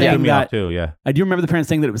parents saying that too. Yeah, I do remember the parents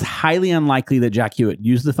saying that it was highly unlikely that Jack Hewitt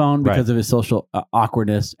used the phone because of his social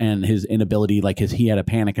awkwardness and his inability. He had a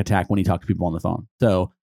panic attack when he talked to people on the phone.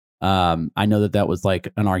 So I know that was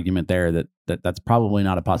like an argument there that's probably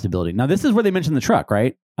not a possibility. Now this is where they mentioned the truck,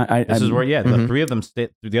 right? This is where the 3 of them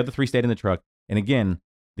the other 3 stayed in the truck. And again,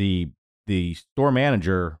 the store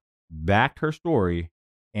manager backed her story,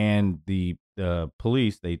 and the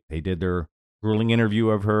police they did their grueling interview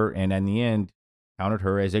of her, and in the end counted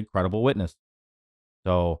her as a credible witness.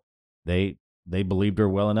 So they believed her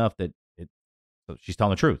well enough that so she's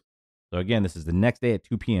telling the truth. So again, this is the next day at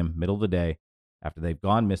 2 p.m., middle of the day. After they've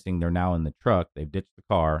gone missing, they're now in the truck. They've ditched the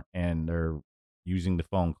car, and they're using the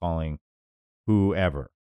phone calling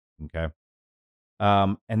whoever. Okay.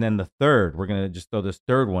 And then the third, we're going to just throw this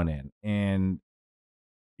third one in. And,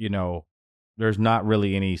 there's not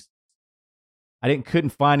really any, couldn't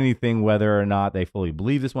find anything whether or not they fully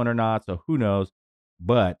believe this one or not. So who knows?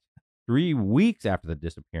 But 3 weeks after the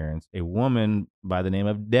disappearance, a woman by the name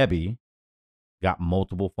of Debbie got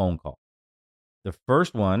multiple phone calls. The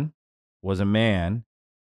first one was a man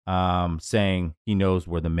saying he knows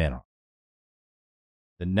where the men are.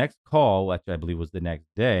 The next call, which I believe was the next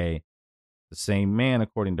day, the same man,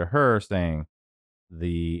 according to her, saying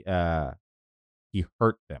he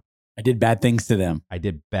hurt them. I did bad things to them. I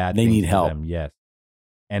did bad They things need to help. them, yes.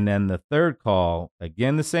 And then the third call,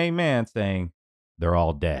 again, the same man saying they're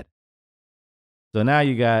all dead. So now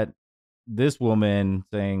you got this woman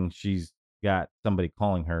saying she's got somebody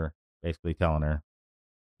calling her, basically telling her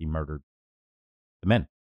he murdered the men.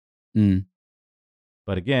 Mm.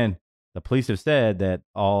 But again, the police have said that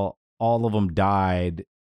all of them died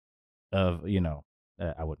of,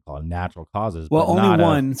 I wouldn't call it natural causes. Well, but only not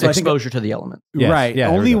one. So exposure to the element. Yes, right. yeah,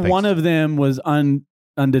 there only we go, one thanks. of them was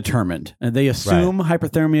undetermined. And they assume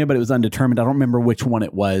hypothermia, but it was undetermined. I don't remember which one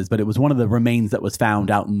it was, but it was one of the remains that was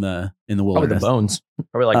found out in the Probably wilderness. the bones.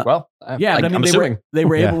 Probably Yeah, but I mean, I'm they assuming.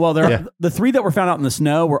 were Yeah. able. Well, the 3 that were found out in the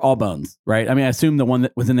snow were all bones, right? I mean, I assume the one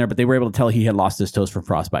that was in there, but they were able to tell he had lost his toes from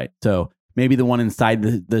frostbite. So maybe the one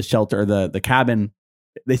inside the shelter or the cabin,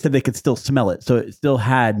 they said they could still smell it, so it still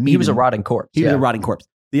had meat. He was a rotting corpse. He was a rotting corpse.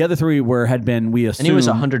 The other 3 had been, we assume, And he was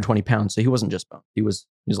 120 pounds, so he wasn't just bone. He was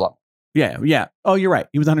a lot. Yeah. Oh, you're right.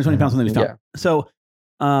 He was 120 pounds when he was found. Yeah. So,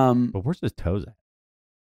 But where's his toes at?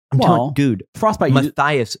 I'm Well, telling, dude, frostbite.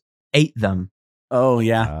 Matthias ate them. Oh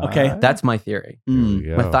yeah. Okay. That's my theory. Mm. There we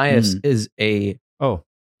go. Matthias is a Oh,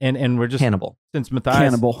 and we're just cannibal. since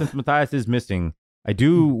Matthias is missing, I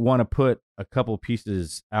do want to put a couple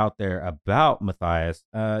pieces out there about Matthias,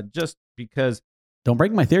 just because. Don't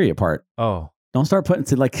break my theory apart. Oh, Don't start putting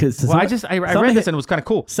to like his. well, I read this and it was kind of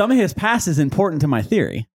cool. Some of his past is important to my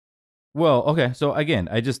theory. Well, okay, so again,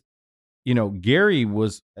 I just Gary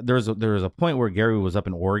was there was a point where Gary was up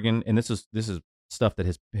in Oregon, and this is stuff that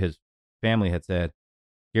his family had said.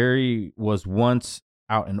 Gary was once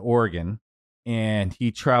out in Oregon, and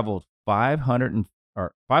he traveled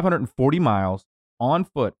 540 miles on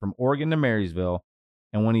foot from Oregon to Marysville,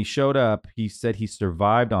 and when he showed up, he said he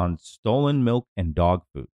survived on stolen milk and dog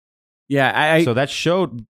food. Yeah, So that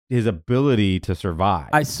showed his ability to survive.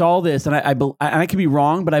 I saw this, and I could be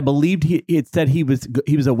wrong, but I believed it said he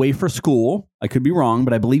was away for school. I could be wrong,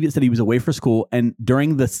 but I believe it said he was away for school, and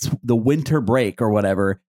during the winter break or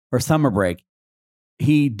whatever, or summer break,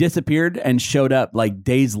 he disappeared and showed up like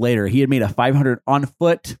days later. He had made a 500 on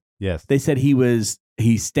foot. Yes. They said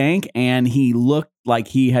he stank and he looked like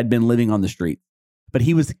he had been living on the street, but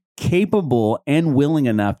he was capable and willing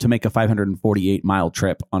enough to make a 548-mile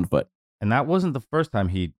trip on foot. And that wasn't the first time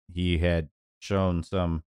he had shown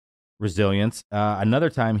some resilience. Another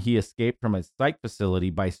time he escaped from a psych facility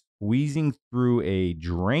by squeezing through a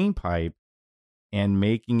drain pipe and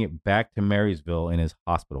making it back to Marysville in his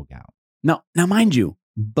hospital gown. Now, mind you,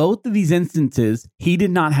 both of these instances, he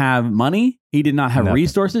did not have money. He did not have Nothing.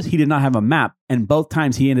 resources. He did not have a map. And both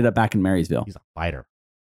times he ended up back in Marysville. He's a fighter.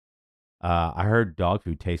 I heard dog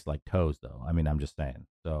food tastes like toes, though. I mean, I'm just saying.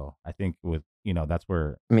 So I think with, that's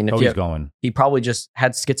where I mean, if Cody's going. he probably just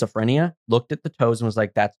had schizophrenia, looked at the toes and was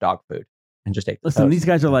like, that's dog food, and just ate the Listen, toes. these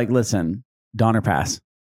guys are like, listen, Donner pass.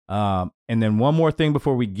 And then one more thing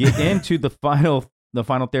before we get into the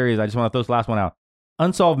final theories. I just want to throw this last one out.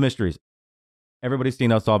 Unsolved mysteries. Everybody's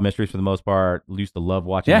seen Unsolved Mysteries for the most part. Used to love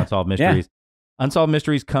watching Unsolved Mysteries. Unsolved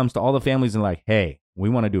Mysteries comes to all the families and like, hey, we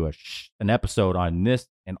want to do an episode on this.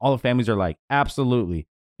 And all the families are like, absolutely.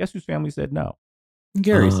 Guess whose family said no?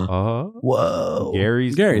 Gary's. Whoa.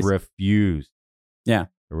 Gary's refused. Yeah.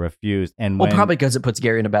 Refused. And probably because it puts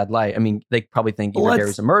Gary in a bad light. I mean, they probably think either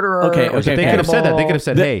Gary's a murderer. Okay, or they could have said that. They could have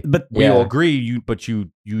said, hey, but we all agree, but you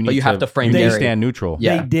have to frame you need Gary. to stand neutral.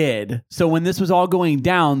 They did. So when this was all going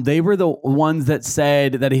down, they were the ones that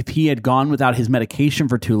said that if he had gone without his medication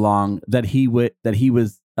for too long, that he was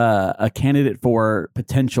a candidate for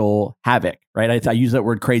potential havoc, right? I use that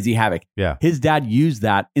word crazy havoc. Yeah. His dad used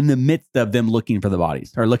that in the midst of them looking for the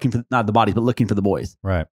bodies, or looking for, not the bodies, but looking for the boys.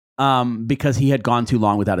 Right. Because he had gone too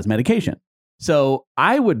long without his medication. So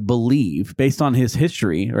I would believe, based on his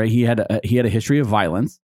history, right? He had a history of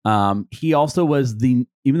violence. He also was even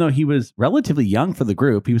though he was relatively young for the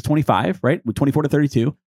group, he was 25, right? 24 to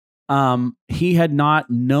 32. He had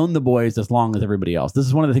not known the boys as long as everybody else. This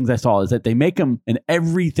is one of the things I saw, is that they make them, and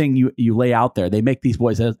everything you lay out there, they make these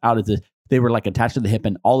boys out as if they were like attached to the hip,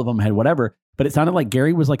 and all of them had whatever. But it sounded like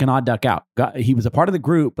Gary was like an odd duck out. He was a part of the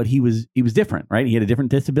group, but he was different, right? He had a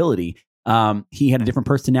different disability. He had a different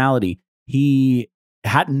personality. He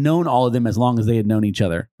hadn't known all of them as long as they had known each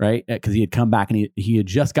other, right? Because he had come back and he had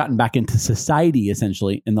just gotten back into society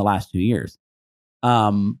essentially in the last 2 years.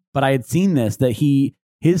 But I had seen this, that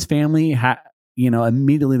his family had,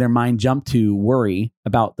 immediately their mind jumped to worry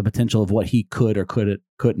about the potential of what he could or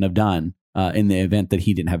couldn't have done in the event that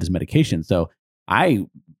he didn't have his medication. So I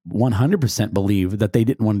 100% believe that they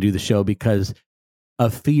didn't want to do the show because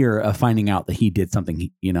of fear of finding out that he did something,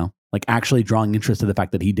 like actually drawing interest to the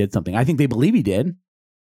fact that he did something. I think they believe he did.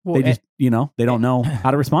 Well, they just, they don't know how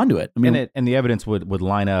to respond to it. I mean, and the evidence would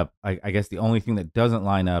line up. I guess the only thing that doesn't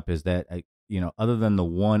line up is that, other than the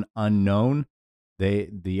one unknown,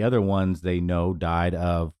 the other ones they know died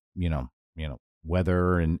of,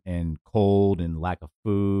 weather and cold and lack of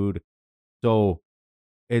food. So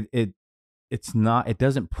it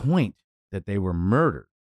doesn't point that they were murdered.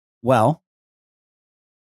 Well,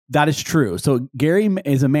 that is true. So Gary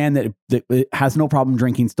is a man that has no problem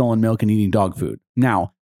drinking stolen milk and eating dog food.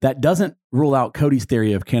 Now, that doesn't rule out Cody's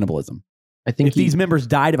theory of cannibalism. I think if these members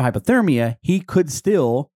died of hypothermia, he could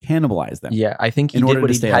still cannibalize them. Yeah, I think he did what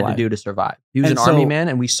he had to do to survive. He was an army man,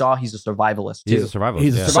 and we saw he's a survivalist too. He's a survivalist.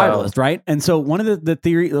 He's a survivalist, right? And so one of the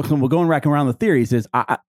theory, we're going back around the theories, is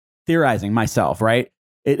theorizing myself, right?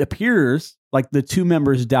 It appears like the two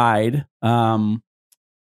members died,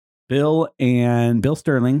 Bill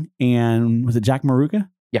Sterling, and was it Jack Maruga?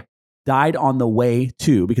 Yeah. Died on the way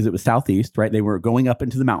to, because it was southeast, right? They were going up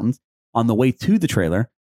into the mountains on the way to the trailer.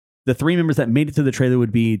 The three members that made it to the trailer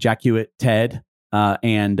would be Jack Hewitt, Ted,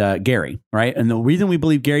 and Gary, right? And the reason we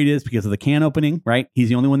believe Gary did is because of the can opening, right? He's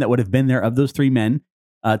the only one that would have been there of those three men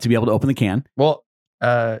to be able to open the can. Well,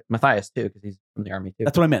 Matthias too, because he's from the army too.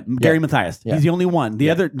 That's what I meant. Gary Matthias. Yeah. He's the only one.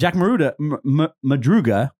 The other, Jack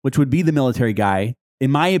Madruga, which would be the military guy,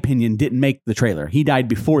 in my opinion, didn't make the trailer. He died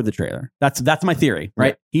before the trailer. That's my theory,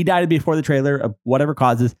 right? Yeah. He died before the trailer of whatever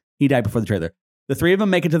causes. He died before the trailer. The three of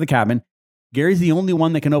them make it to the cabin. Gary's the only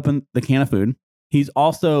one that can open the can of food. He's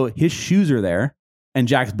also, his shoes are there, and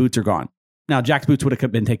Jack's boots are gone. Now, Jack's boots would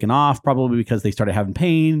have been taken off probably because they started having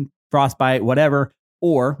pain, frostbite, whatever,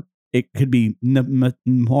 or it could be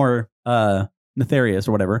more nefarious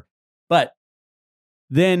or whatever. But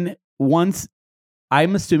then once,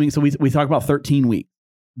 I'm assuming, so we talk about 13 weeks.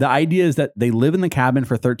 The idea is that they live in the cabin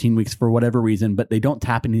for 13 weeks for whatever reason, but they don't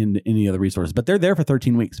tap into any other resources. But they're there for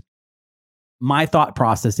 13 weeks. My thought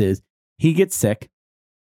process is he gets sick.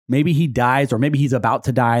 Maybe he dies, or maybe he's about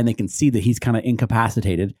to die and they can see that he's kind of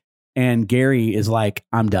incapacitated. And Gary is like,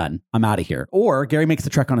 I'm done. I'm out of here. Or Gary makes the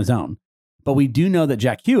trek on his own. But we do know that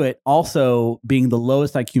Jack Hewitt, also being the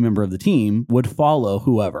lowest IQ member of the team, would follow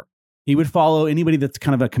whoever. He would follow anybody that's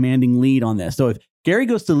kind of a commanding lead on this. So if Gary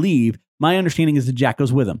goes to leave, my understanding is that Jack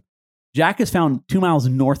goes with him. Jack is found 2 miles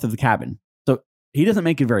north of the cabin. So he doesn't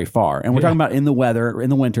make it very far. And we're talking about in the weather, in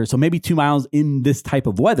the winter. So maybe 2 miles in this type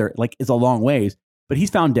of weather, like, is a long ways. But he's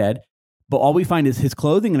found dead. But all we find is his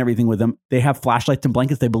clothing and everything with him. They have flashlights and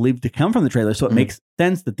blankets they believe to come from the trailer. So it makes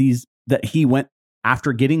sense that he went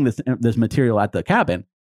after getting this material at the cabin.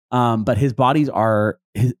 But his bodies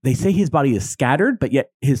they say his body is scattered, but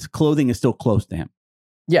yet his clothing is still close to him.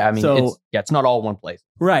 Yeah, I mean, So- it's not all one place.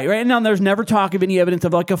 Right. And now there's never talk of any evidence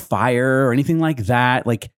of like a fire or anything like that.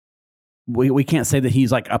 Like we can't say that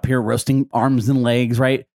he's like up here roasting arms and legs,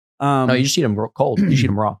 right? No, you just eat them cold. You just eat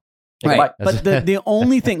them raw. Take a Right. bite. But the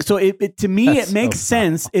only thing, so it to me, That's it makes so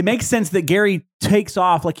sense. It makes sense that Gary takes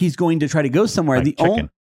off like he's going to try to go somewhere. Like the chicken.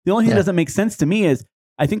 only thing Yeah. that doesn't make sense to me is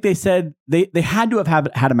I think they said they had to have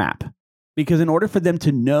had a map, because in order for them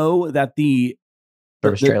to know that the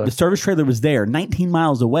service trailer was there 19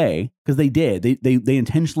 miles away, because they did, they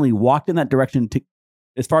intentionally walked in that direction to,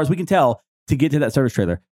 as far as we can tell, to get to that service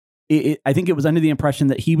trailer. I think it was under the impression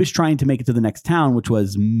that he was trying to make it to the next town, which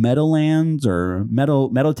was Meadowlands or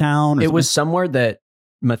Meadowtown. Or It was somewhere that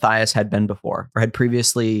Matthias had been before or had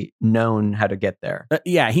previously known how to get there.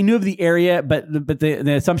 Yeah, he knew of the area, but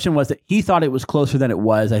the assumption was that he thought it was closer than it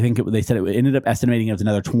was. I think they said it ended up estimating it was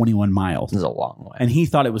another 21 miles. This is a long way. And he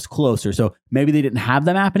thought it was closer. So maybe they didn't have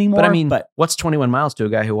the map anymore. But I mean, what's 21 miles to a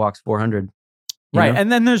guy who walks 400? Right. know? And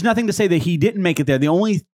then there's nothing to say that he didn't make it there. The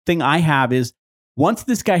only thing I have is once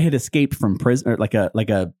this guy had escaped from prison, or like a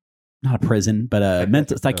not a prison, but a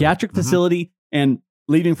mental psychiatric facility, and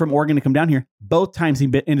leaving from Oregon to come down here, both times he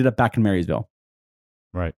ended up back in Marysville.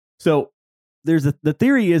 Right. So there's the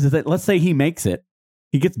theory is that let's say he makes it,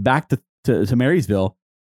 he gets back to Marysville.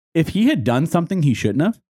 If he had done something he shouldn't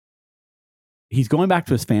have, he's going back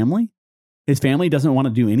to his family. His family doesn't want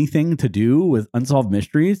to do anything to do with unsolved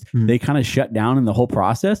mysteries. Hmm. They kind of shut down in the whole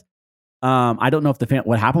process. I don't know if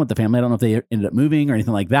what happened with the family. I don't know if they ended up moving or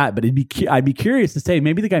anything like that. But I'd be curious to say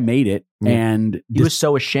maybe the guy made it and He was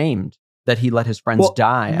so ashamed that he let his friends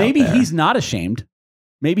die. Maybe out there. he's not ashamed.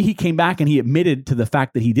 Maybe he came back and he admitted to the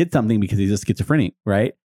fact that he did something because he's a schizophrenic,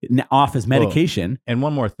 right? Off his medication. And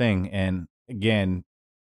one more thing, and again,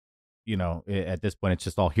 at this point, it's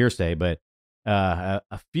just all hearsay, but a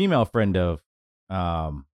female friend of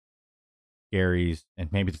Gary's,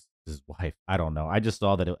 and maybe this is his wife, I don't know. I just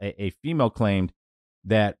saw that a female claimed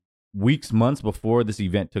that months before this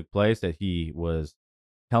event took place, that he was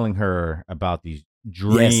telling her about these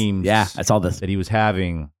dreams. Yes. Yeah, I saw this. That he was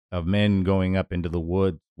having of men going up into the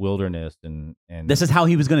wilderness, and this is how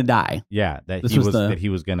he was going to die. Yeah, that This he was was the- that he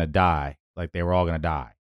was gonna die, like they were all gonna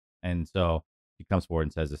die, and so he comes forward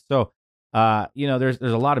and says this. So, there's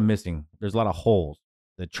a lot of missing. There's a lot of holes.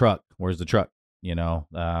 The truck, where's the truck?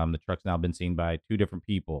 The truck's now been seen by 2 different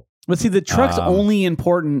people. But see, the truck's only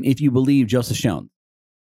important if you believe Joseph Schoen.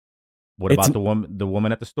 What It's- about the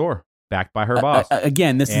woman at the store, backed by her boss?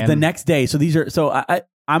 Again, this is the And- next day. So these are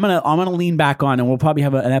I'm gonna lean back on, and we'll probably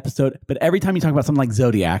have an episode. But every time you talk about something like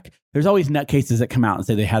Zodiac, there's always nutcases that come out and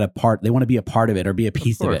say they had a part, they want to be a part of it or be a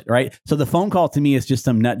piece of course. it, right? So the phone call to me is just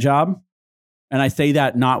some nut job, and I say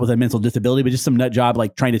that not with a mental disability, but just some nut job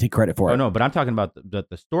like trying to take credit for it. Oh no, but I'm talking about the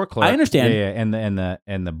store clerk. I understand. Yeah,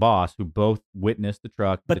 and the boss, who both witnessed the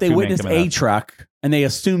truck, But the they 2 men witnessed coming a up. truck, and they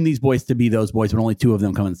assume these boys to be those boys, but only 2 of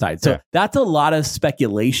them come inside. So Yeah. that's a lot of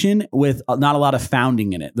speculation with not a lot of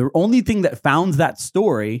founding in it. The only thing that founds that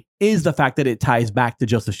story is the fact that it ties back to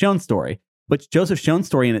Joseph Schoen's story. But Joseph Schoen's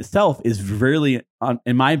story in itself is really,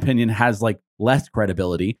 in my opinion, has like less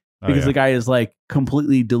credibility because the guy is like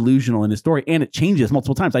completely delusional in his story, and it changes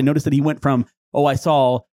multiple times. I noticed that he went from, I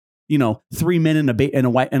saw 3 men and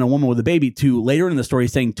a woman with a baby, to later in the story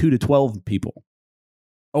saying 2 to 12 people.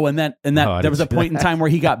 Oh, and that I there was a didn't see point in that. time where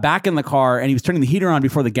he got back in the car and he was turning the heater on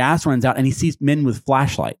before the gas runs out, and he sees men with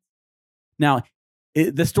flashlights. Now,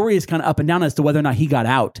 the story is kind of up and down as to whether or not he got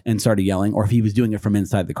out and started yelling, or if he was doing it from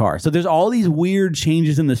inside the car. So there's all these weird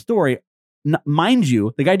changes in the story. Mind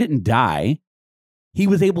you, the guy didn't die. He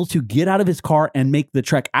was able to get out of his car and make the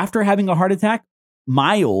trek after having a heart attack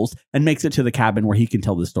miles, and makes it to the cabin where he can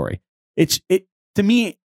tell the story. It to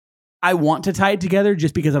me, I want to tie it together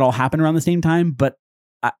just because it all happened around the same time, but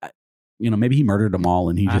maybe he murdered them all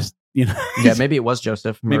and he just, Yeah, maybe it was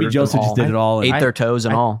Joseph. maybe Murdered Joseph them all. just did it all. Ate And their toes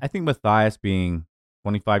and all. I think Matthias, being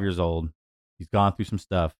 25 years old, he's gone through some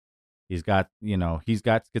stuff. He's got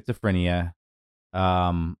schizophrenia.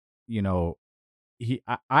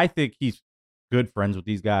 I think he's good friends with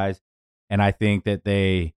these guys, and I think that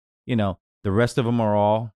they, the rest of them are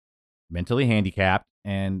all mentally handicapped,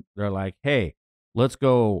 and they're like, hey, let's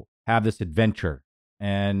go have this adventure.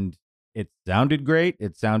 And it sounded great.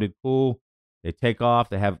 It sounded cool. They take off.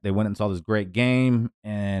 They went and saw this great game,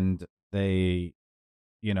 and they,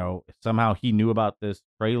 somehow he knew about this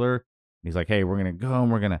trailer. He's like, hey, we're gonna go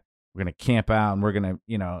and we're gonna camp out, and we're gonna,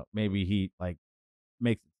 maybe he like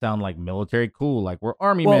makes it sound like military cool, like we're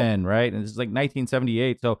army men, right? And this is like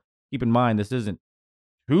 1978. So keep in mind, this isn't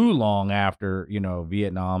too long after,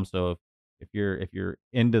 Vietnam. So if you're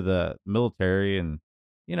into the military, and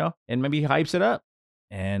and maybe he hypes it up,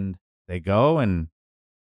 and they go, and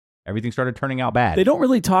everything started turning out bad. They don't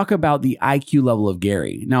really talk about the IQ level of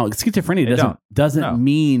Gary. Now, schizophrenia doesn't No.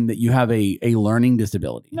 mean that you have a learning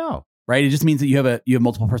disability. No. Right? It just means that you have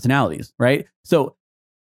multiple personalities, right? So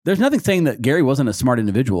there's nothing saying that Gary wasn't a smart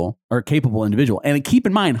individual or a capable individual. And keep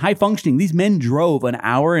in mind, high functioning, these men drove an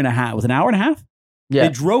hour and a half. Was it an hour and a half? Yeah.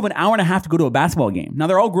 They drove an hour and a half to go to a basketball game. Now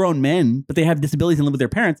they're all grown men, but they have disabilities and live with their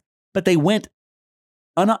parents. But they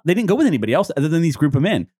they didn't go with anybody else other than these group of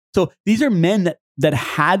men. So these are men that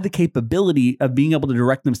had the capability of being able to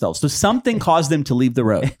direct themselves. So something caused them to leave the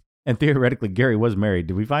road. And theoretically, Gary was married.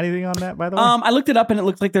 Did we find anything on that, by the way? I looked it up and it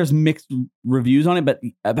looks like there's mixed reviews on it, but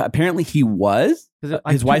apparently he was.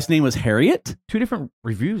 His wife's name was Harriet. Two different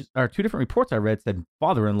reports I read said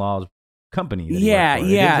father-in-law's company. that he Yeah, worked for.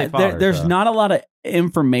 It didn't say father, there's so. not a lot of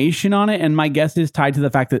information on it, and my guess is tied to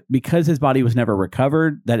the fact that because his body was never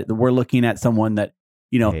recovered, that we're looking at someone that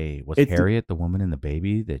Hey, was it's- Harriet the woman in the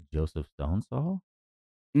baby that Joseph Stone saw?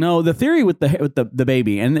 No, the theory with the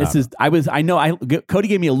baby, and this is Cody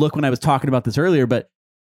gave me a look when I was talking about this earlier, but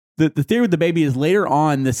the theory with the baby is later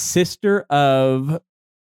on the sister of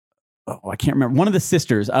I can't remember, one of the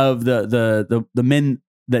sisters of the men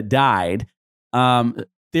that died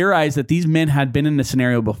theorized that these men had been in a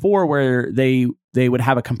scenario before where they would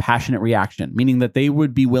have a compassionate reaction, meaning that they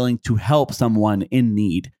would be willing to help someone in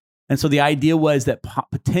need. And so the idea was that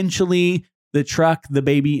potentially the truck, the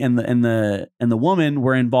baby, and the woman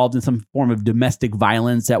were involved in some form of domestic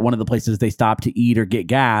violence at one of the places they stopped to eat or get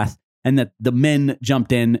gas, and that the men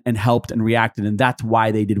jumped in and helped and reacted, and that's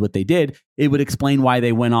why they did what they did. It would explain why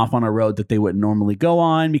they went off on a road that they wouldn't normally go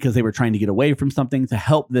on, because they were trying to get away from something to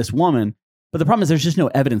help this woman. But the problem is there's just no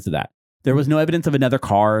evidence of that. There was no evidence of another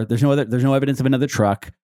car. There's no evidence of another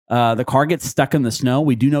truck. The car gets stuck in the snow.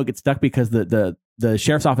 We do know it gets stuck because the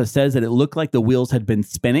sheriff's office says that it looked like the wheels had been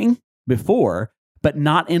spinning before, but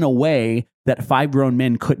not in a way that 5 grown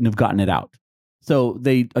men couldn't have gotten it out. So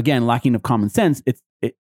they, again, lacking of common sense,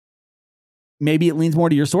 maybe it leans more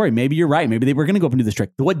to your story. Maybe you're right. Maybe they were going to go up and do this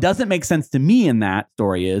trick. What doesn't make sense to me in that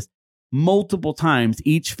story is multiple times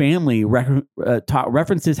each family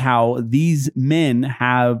references how these men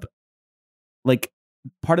have, like,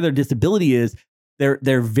 part of their disability is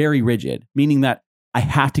they're very rigid, meaning that I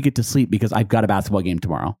have to get to sleep because I've got a basketball game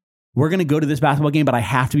tomorrow. We're going to go to this basketball game, but I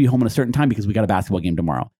have to be home at a certain time because we got a basketball game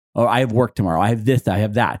tomorrow. Or I have work tomorrow. I have this, I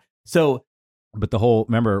have that. So, but the whole,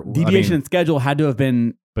 remember, deviation in schedule had to have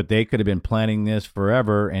been. But they could have been planning this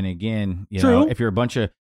forever. And again, you True. know, if you're a bunch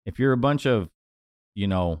of,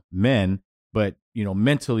 men, but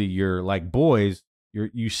mentally you're like boys,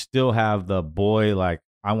 you still have the boy, like,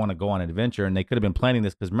 I want to go on an adventure. And they could have been planning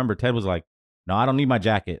this because remember, Ted was like, no, I don't need my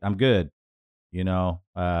jacket. I'm good.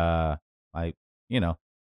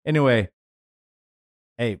 Anyway,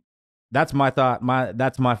 hey, that's my thought.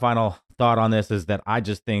 That's my final thought on this is that I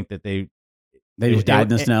just think that they just died in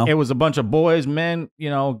the snow. It was a bunch of boys, men,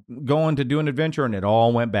 going to do an adventure, and it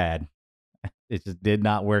all went bad. It just did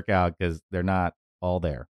not work out because they're not all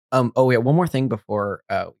there. Oh yeah, one more thing before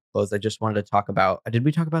we close. I just wanted to talk about. Did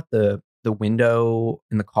we talk about the window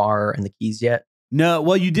in the car and the keys yet? No.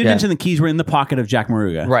 Well, you did mention the keys were in the pocket of Jack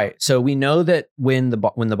Maruga. Right. So we know that when the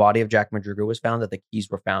body of Jack Madruga was found, that the keys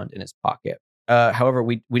were found in his pocket. However,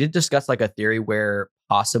 we did discuss like a theory where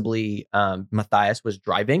possibly Matthias was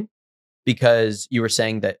driving, because you were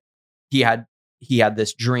saying that he had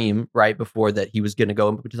this dream right before that he was going to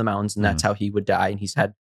go to the mountains, and that's how he would die. And he's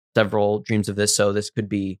had several dreams of this, so this could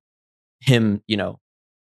be him,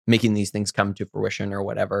 making these things come to fruition or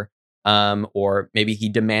whatever. Or maybe he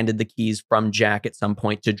demanded the keys from Jack at some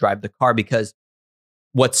point to drive the car, because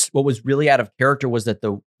what was really out of character was that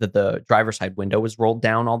the driver's side window was rolled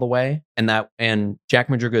down all the way, and Jack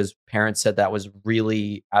Madruga's parents said that was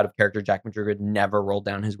really out of character. Jack Madruga never rolled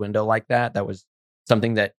down his window like that. That was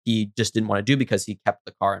something that he just didn't want to do because he kept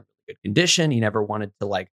the car in really good condition. He never wanted to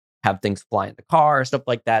like have things fly in the car, stuff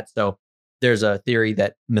like that. So there's a theory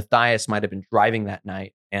that Matthias might have been driving that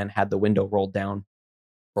night and had the window rolled down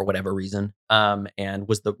for whatever reason, and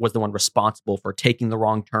was the one responsible for taking the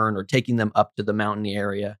wrong turn or taking them up to the mountainy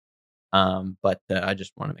area. But I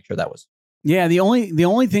just want to make sure that was. Yeah, the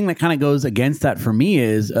only thing that kind of goes against that for me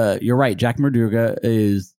is you're right. Jack Madruga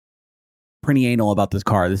is pretty anal about this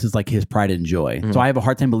car. This is like his pride and joy. Mm-hmm. So I have a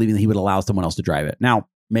hard time believing that he would allow someone else to drive it. Now,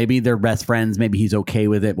 maybe they're best friends. Maybe he's okay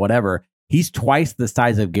with it, whatever. He's twice the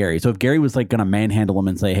size of Gary. So if Gary was like going to manhandle him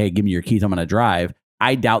and say, hey, give me your keys, I'm going to drive,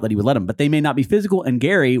 I doubt that he would let him. But they may not be physical. And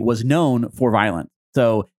Gary was known for violence.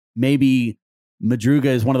 So maybe Madruga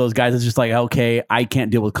is one of those guys that's just like, okay, I can't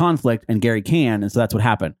deal with conflict, and Gary can. And so that's what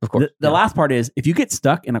happened. Of course. The last part is, if you get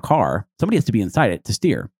stuck in a car, somebody has to be inside it to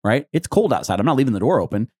steer, right? It's cold outside. I'm not leaving the door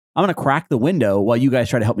open. I'm going to crack the window while you guys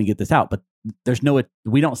try to help me get this out. But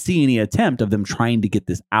we don't see any attempt of them trying to get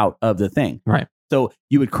this out of the thing. Right. So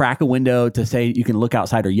you would crack a window to say you can look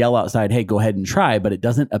outside or yell outside, hey, go ahead and try. But it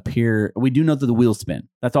doesn't appear, we do know that the wheels spin.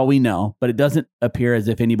 That's all we know. But it doesn't appear as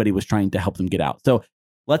if anybody was trying to help them get out. So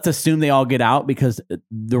let's assume they all get out because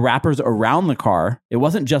the wrappers around the car, it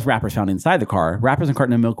wasn't just wrappers found inside the car. Wrappers and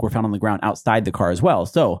carton of milk were found on the ground outside the car as well.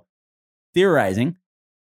 So theorizing,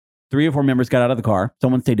 3 or 4 members got out of the car.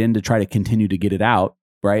 Someone stayed in to try to continue to get it out,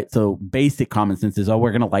 right? So basic common sense is,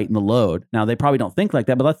 we're going to lighten the load. Now, they probably don't think like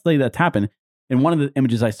that, but let's say that's happened. And one of the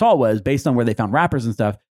images I saw was based on where they found wrappers and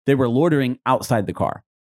stuff, they were loitering outside the car.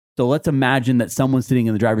 So let's imagine that someone's sitting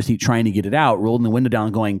in the driver's seat trying to get it out, rolling the window down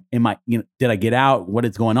and going, did I get out? What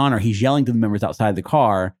is going on? Or he's yelling to the members outside the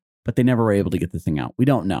car, but they never were able to get this thing out. We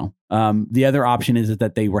don't know. The other option is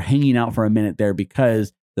that they were hanging out for a minute there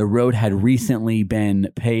because the road had recently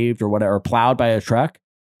been paved or whatever, plowed by a truck.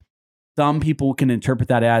 Some people can interpret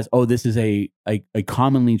that as, this is a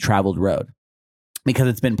commonly traveled road. Because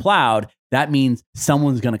it's been plowed, that means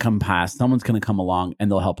someone's going to come past, someone's going to come along,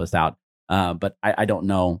 and they'll help us out. But I don't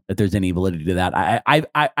know if there's any validity to that.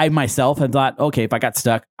 I myself had thought, okay, if I got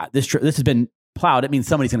stuck, this has been plowed. It means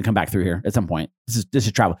somebody's going to come back through here at some point. This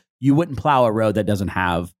is travel. You wouldn't plow a road that doesn't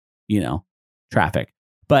have, traffic.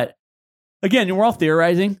 But again, we're all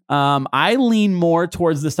theorizing. I lean more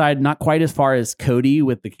towards the side, not quite as far as Cody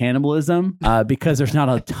with the cannibalism, because there's not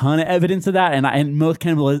a ton of evidence of that. And most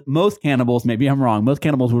cannibals, maybe I'm wrong, most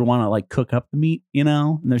cannibals would want to like cook up the meat,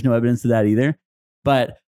 and there's no evidence of that either.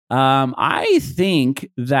 But I think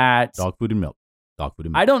that dog food and milk.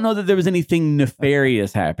 I don't know that there was anything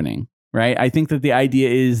nefarious happening. Right. I think that the idea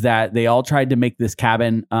is that they all tried to make this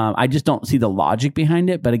cabin. I just don't see the logic behind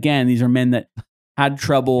it. But again, these are men that had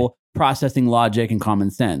trouble processing logic and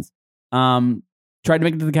common sense. Tried to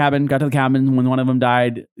make it to the cabin, got to the cabin. When one of them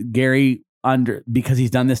died, Gary, because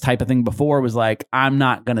he's done this type of thing before, was like, I'm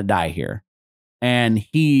not going to die here. And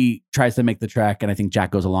he tries to make the trek. And I think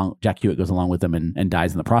Jack Hewitt goes along with him and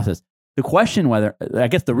dies in the process. The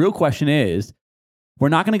real question is, we're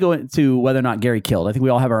not going to go into whether or not Gary killed. I think we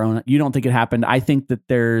all have our own. You don't think it happened. I think that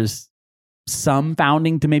there's some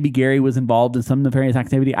founding to maybe Gary was involved in some nefarious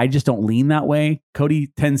activity. I just don't lean that way. Cody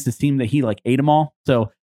tends to seem that he like ate them all.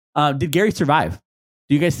 So did Gary survive?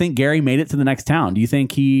 Do you guys think Gary made it to the next town? Do you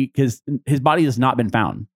think because his body has not been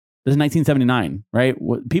found? This is 1979, right?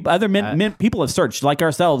 People have searched, like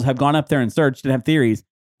ourselves, have gone up there and searched and have theories,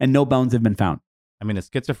 and no bones have been found. I mean, a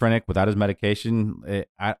schizophrenic without his medication,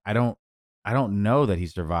 I don't know that he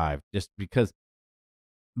survived, just because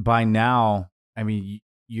by now, I mean,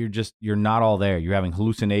 you're not all there. You're having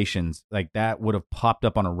hallucinations. Like that would have popped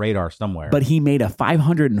up on a radar somewhere. But he made a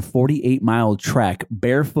 548-mile trek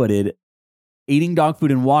barefooted, eating dog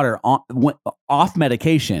food and water off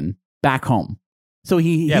medication back home. So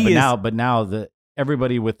now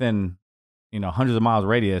everybody within hundreds of miles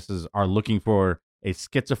radius are looking for a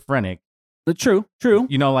schizophrenic. True.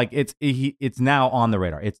 Like it's now on the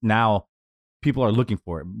radar. It's now. People are looking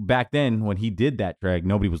for it. Back then, when he did that trek,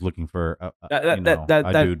 nobody was looking for a dude.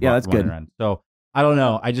 Yeah, that's good. Around. So I don't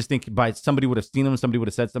know. I just think somebody would have seen him. Somebody would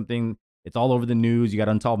have said something. It's all over the news. You got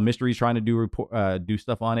Unsolved Mysteries trying to do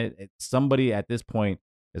stuff on it. Somebody at this point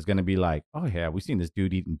is going to be like, oh yeah, we seen this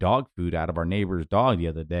dude eating dog food out of our neighbor's dog the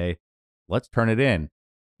other day. Let's turn it in.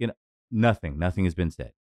 Nothing has been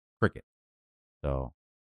said. Cricket. So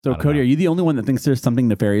Cody, are you the only one that thinks there's something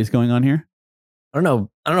nefarious going on here? I don't know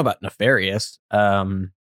about nefarious.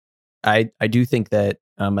 I do think that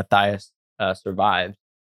Matthias survived.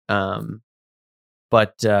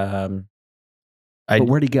 But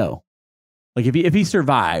where'd he go? Like if he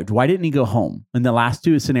survived, why didn't he go home? In the last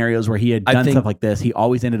 2 scenarios where he had done stuff like this, he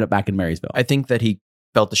always ended up back in Marysville. I think that he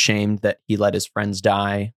felt ashamed that he let his friends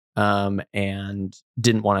die, and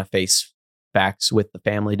didn't want to face facts with the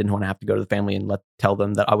family. Didn't want to have to go to the family and tell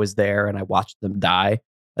them that I was there and I watched them die.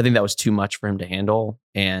 I think that was too much for him to handle,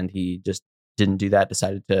 and he just didn't do that.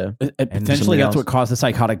 Decided to potentially that's what caused the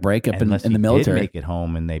psychotic breakup in the military. Did make it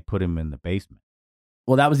home, and they put him in the basement.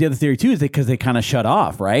 Well, that was the other theory too, is because they kind of shut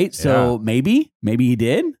off, right? So maybe he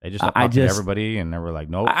did. They just talked to everybody, and they were like,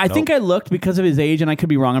 "Nope." I think I looked because of his age, and I could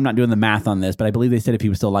be wrong. I'm not doing the math on this, but I believe they said if he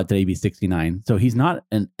was still alive today, he'd be 69. So he's not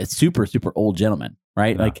a super old gentleman,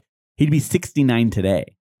 right? No. Like he'd be 69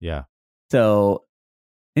 today. Yeah. So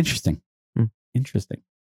interesting. Interesting.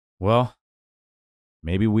 Well,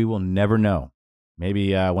 maybe we will never know.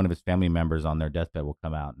 Maybe one of his family members on their deathbed will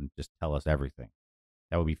come out and just tell us everything.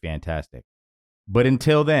 That would be fantastic. But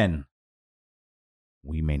until then,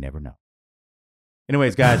 we may never know.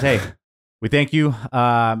 Anyways, guys, hey, we thank you.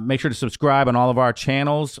 Make sure to subscribe on all of our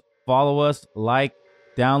channels. Follow us, like,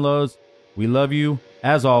 downloads. We love you.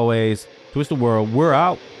 As always, Twisted World, we're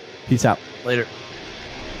out. Peace out. Later.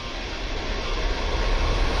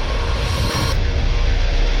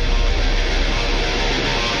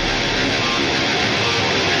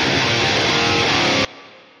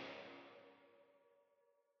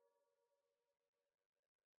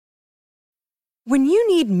 When you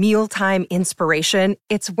need mealtime inspiration,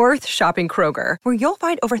 it's worth shopping Kroger, where you'll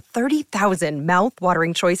find over 30,000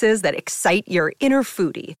 mouth-watering choices that excite your inner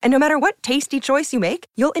foodie. And no matter what tasty choice you make,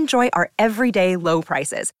 you'll enjoy our everyday low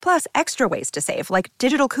prices, plus extra ways to save, like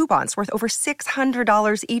digital coupons worth over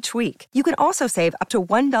 $600 each week. You can also save up to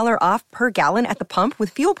 $1 off per gallon at the pump with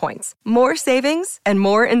fuel points. More savings and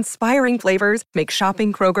more inspiring flavors make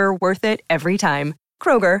shopping Kroger worth it every time.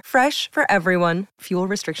 Kroger, fresh for everyone. Fuel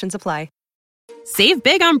restrictions apply. Save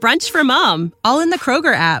big on brunch for mom, all in the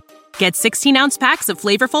Kroger app. Get 16-ounce packs of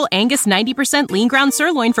flavorful Angus 90% lean ground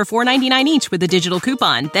sirloin for $4.99 each with a digital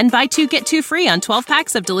coupon. Then buy 2, get 2 free on 12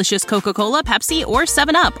 packs of delicious Coca-Cola, Pepsi, or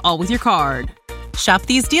 7-Up, all with your card. Shop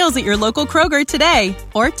these deals at your local Kroger today,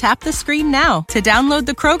 or tap the screen now to download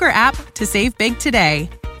the Kroger app to save big today.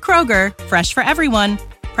 Kroger, fresh for everyone.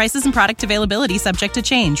 Prices and product availability subject to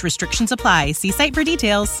change. Restrictions apply. See site for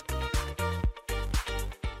details.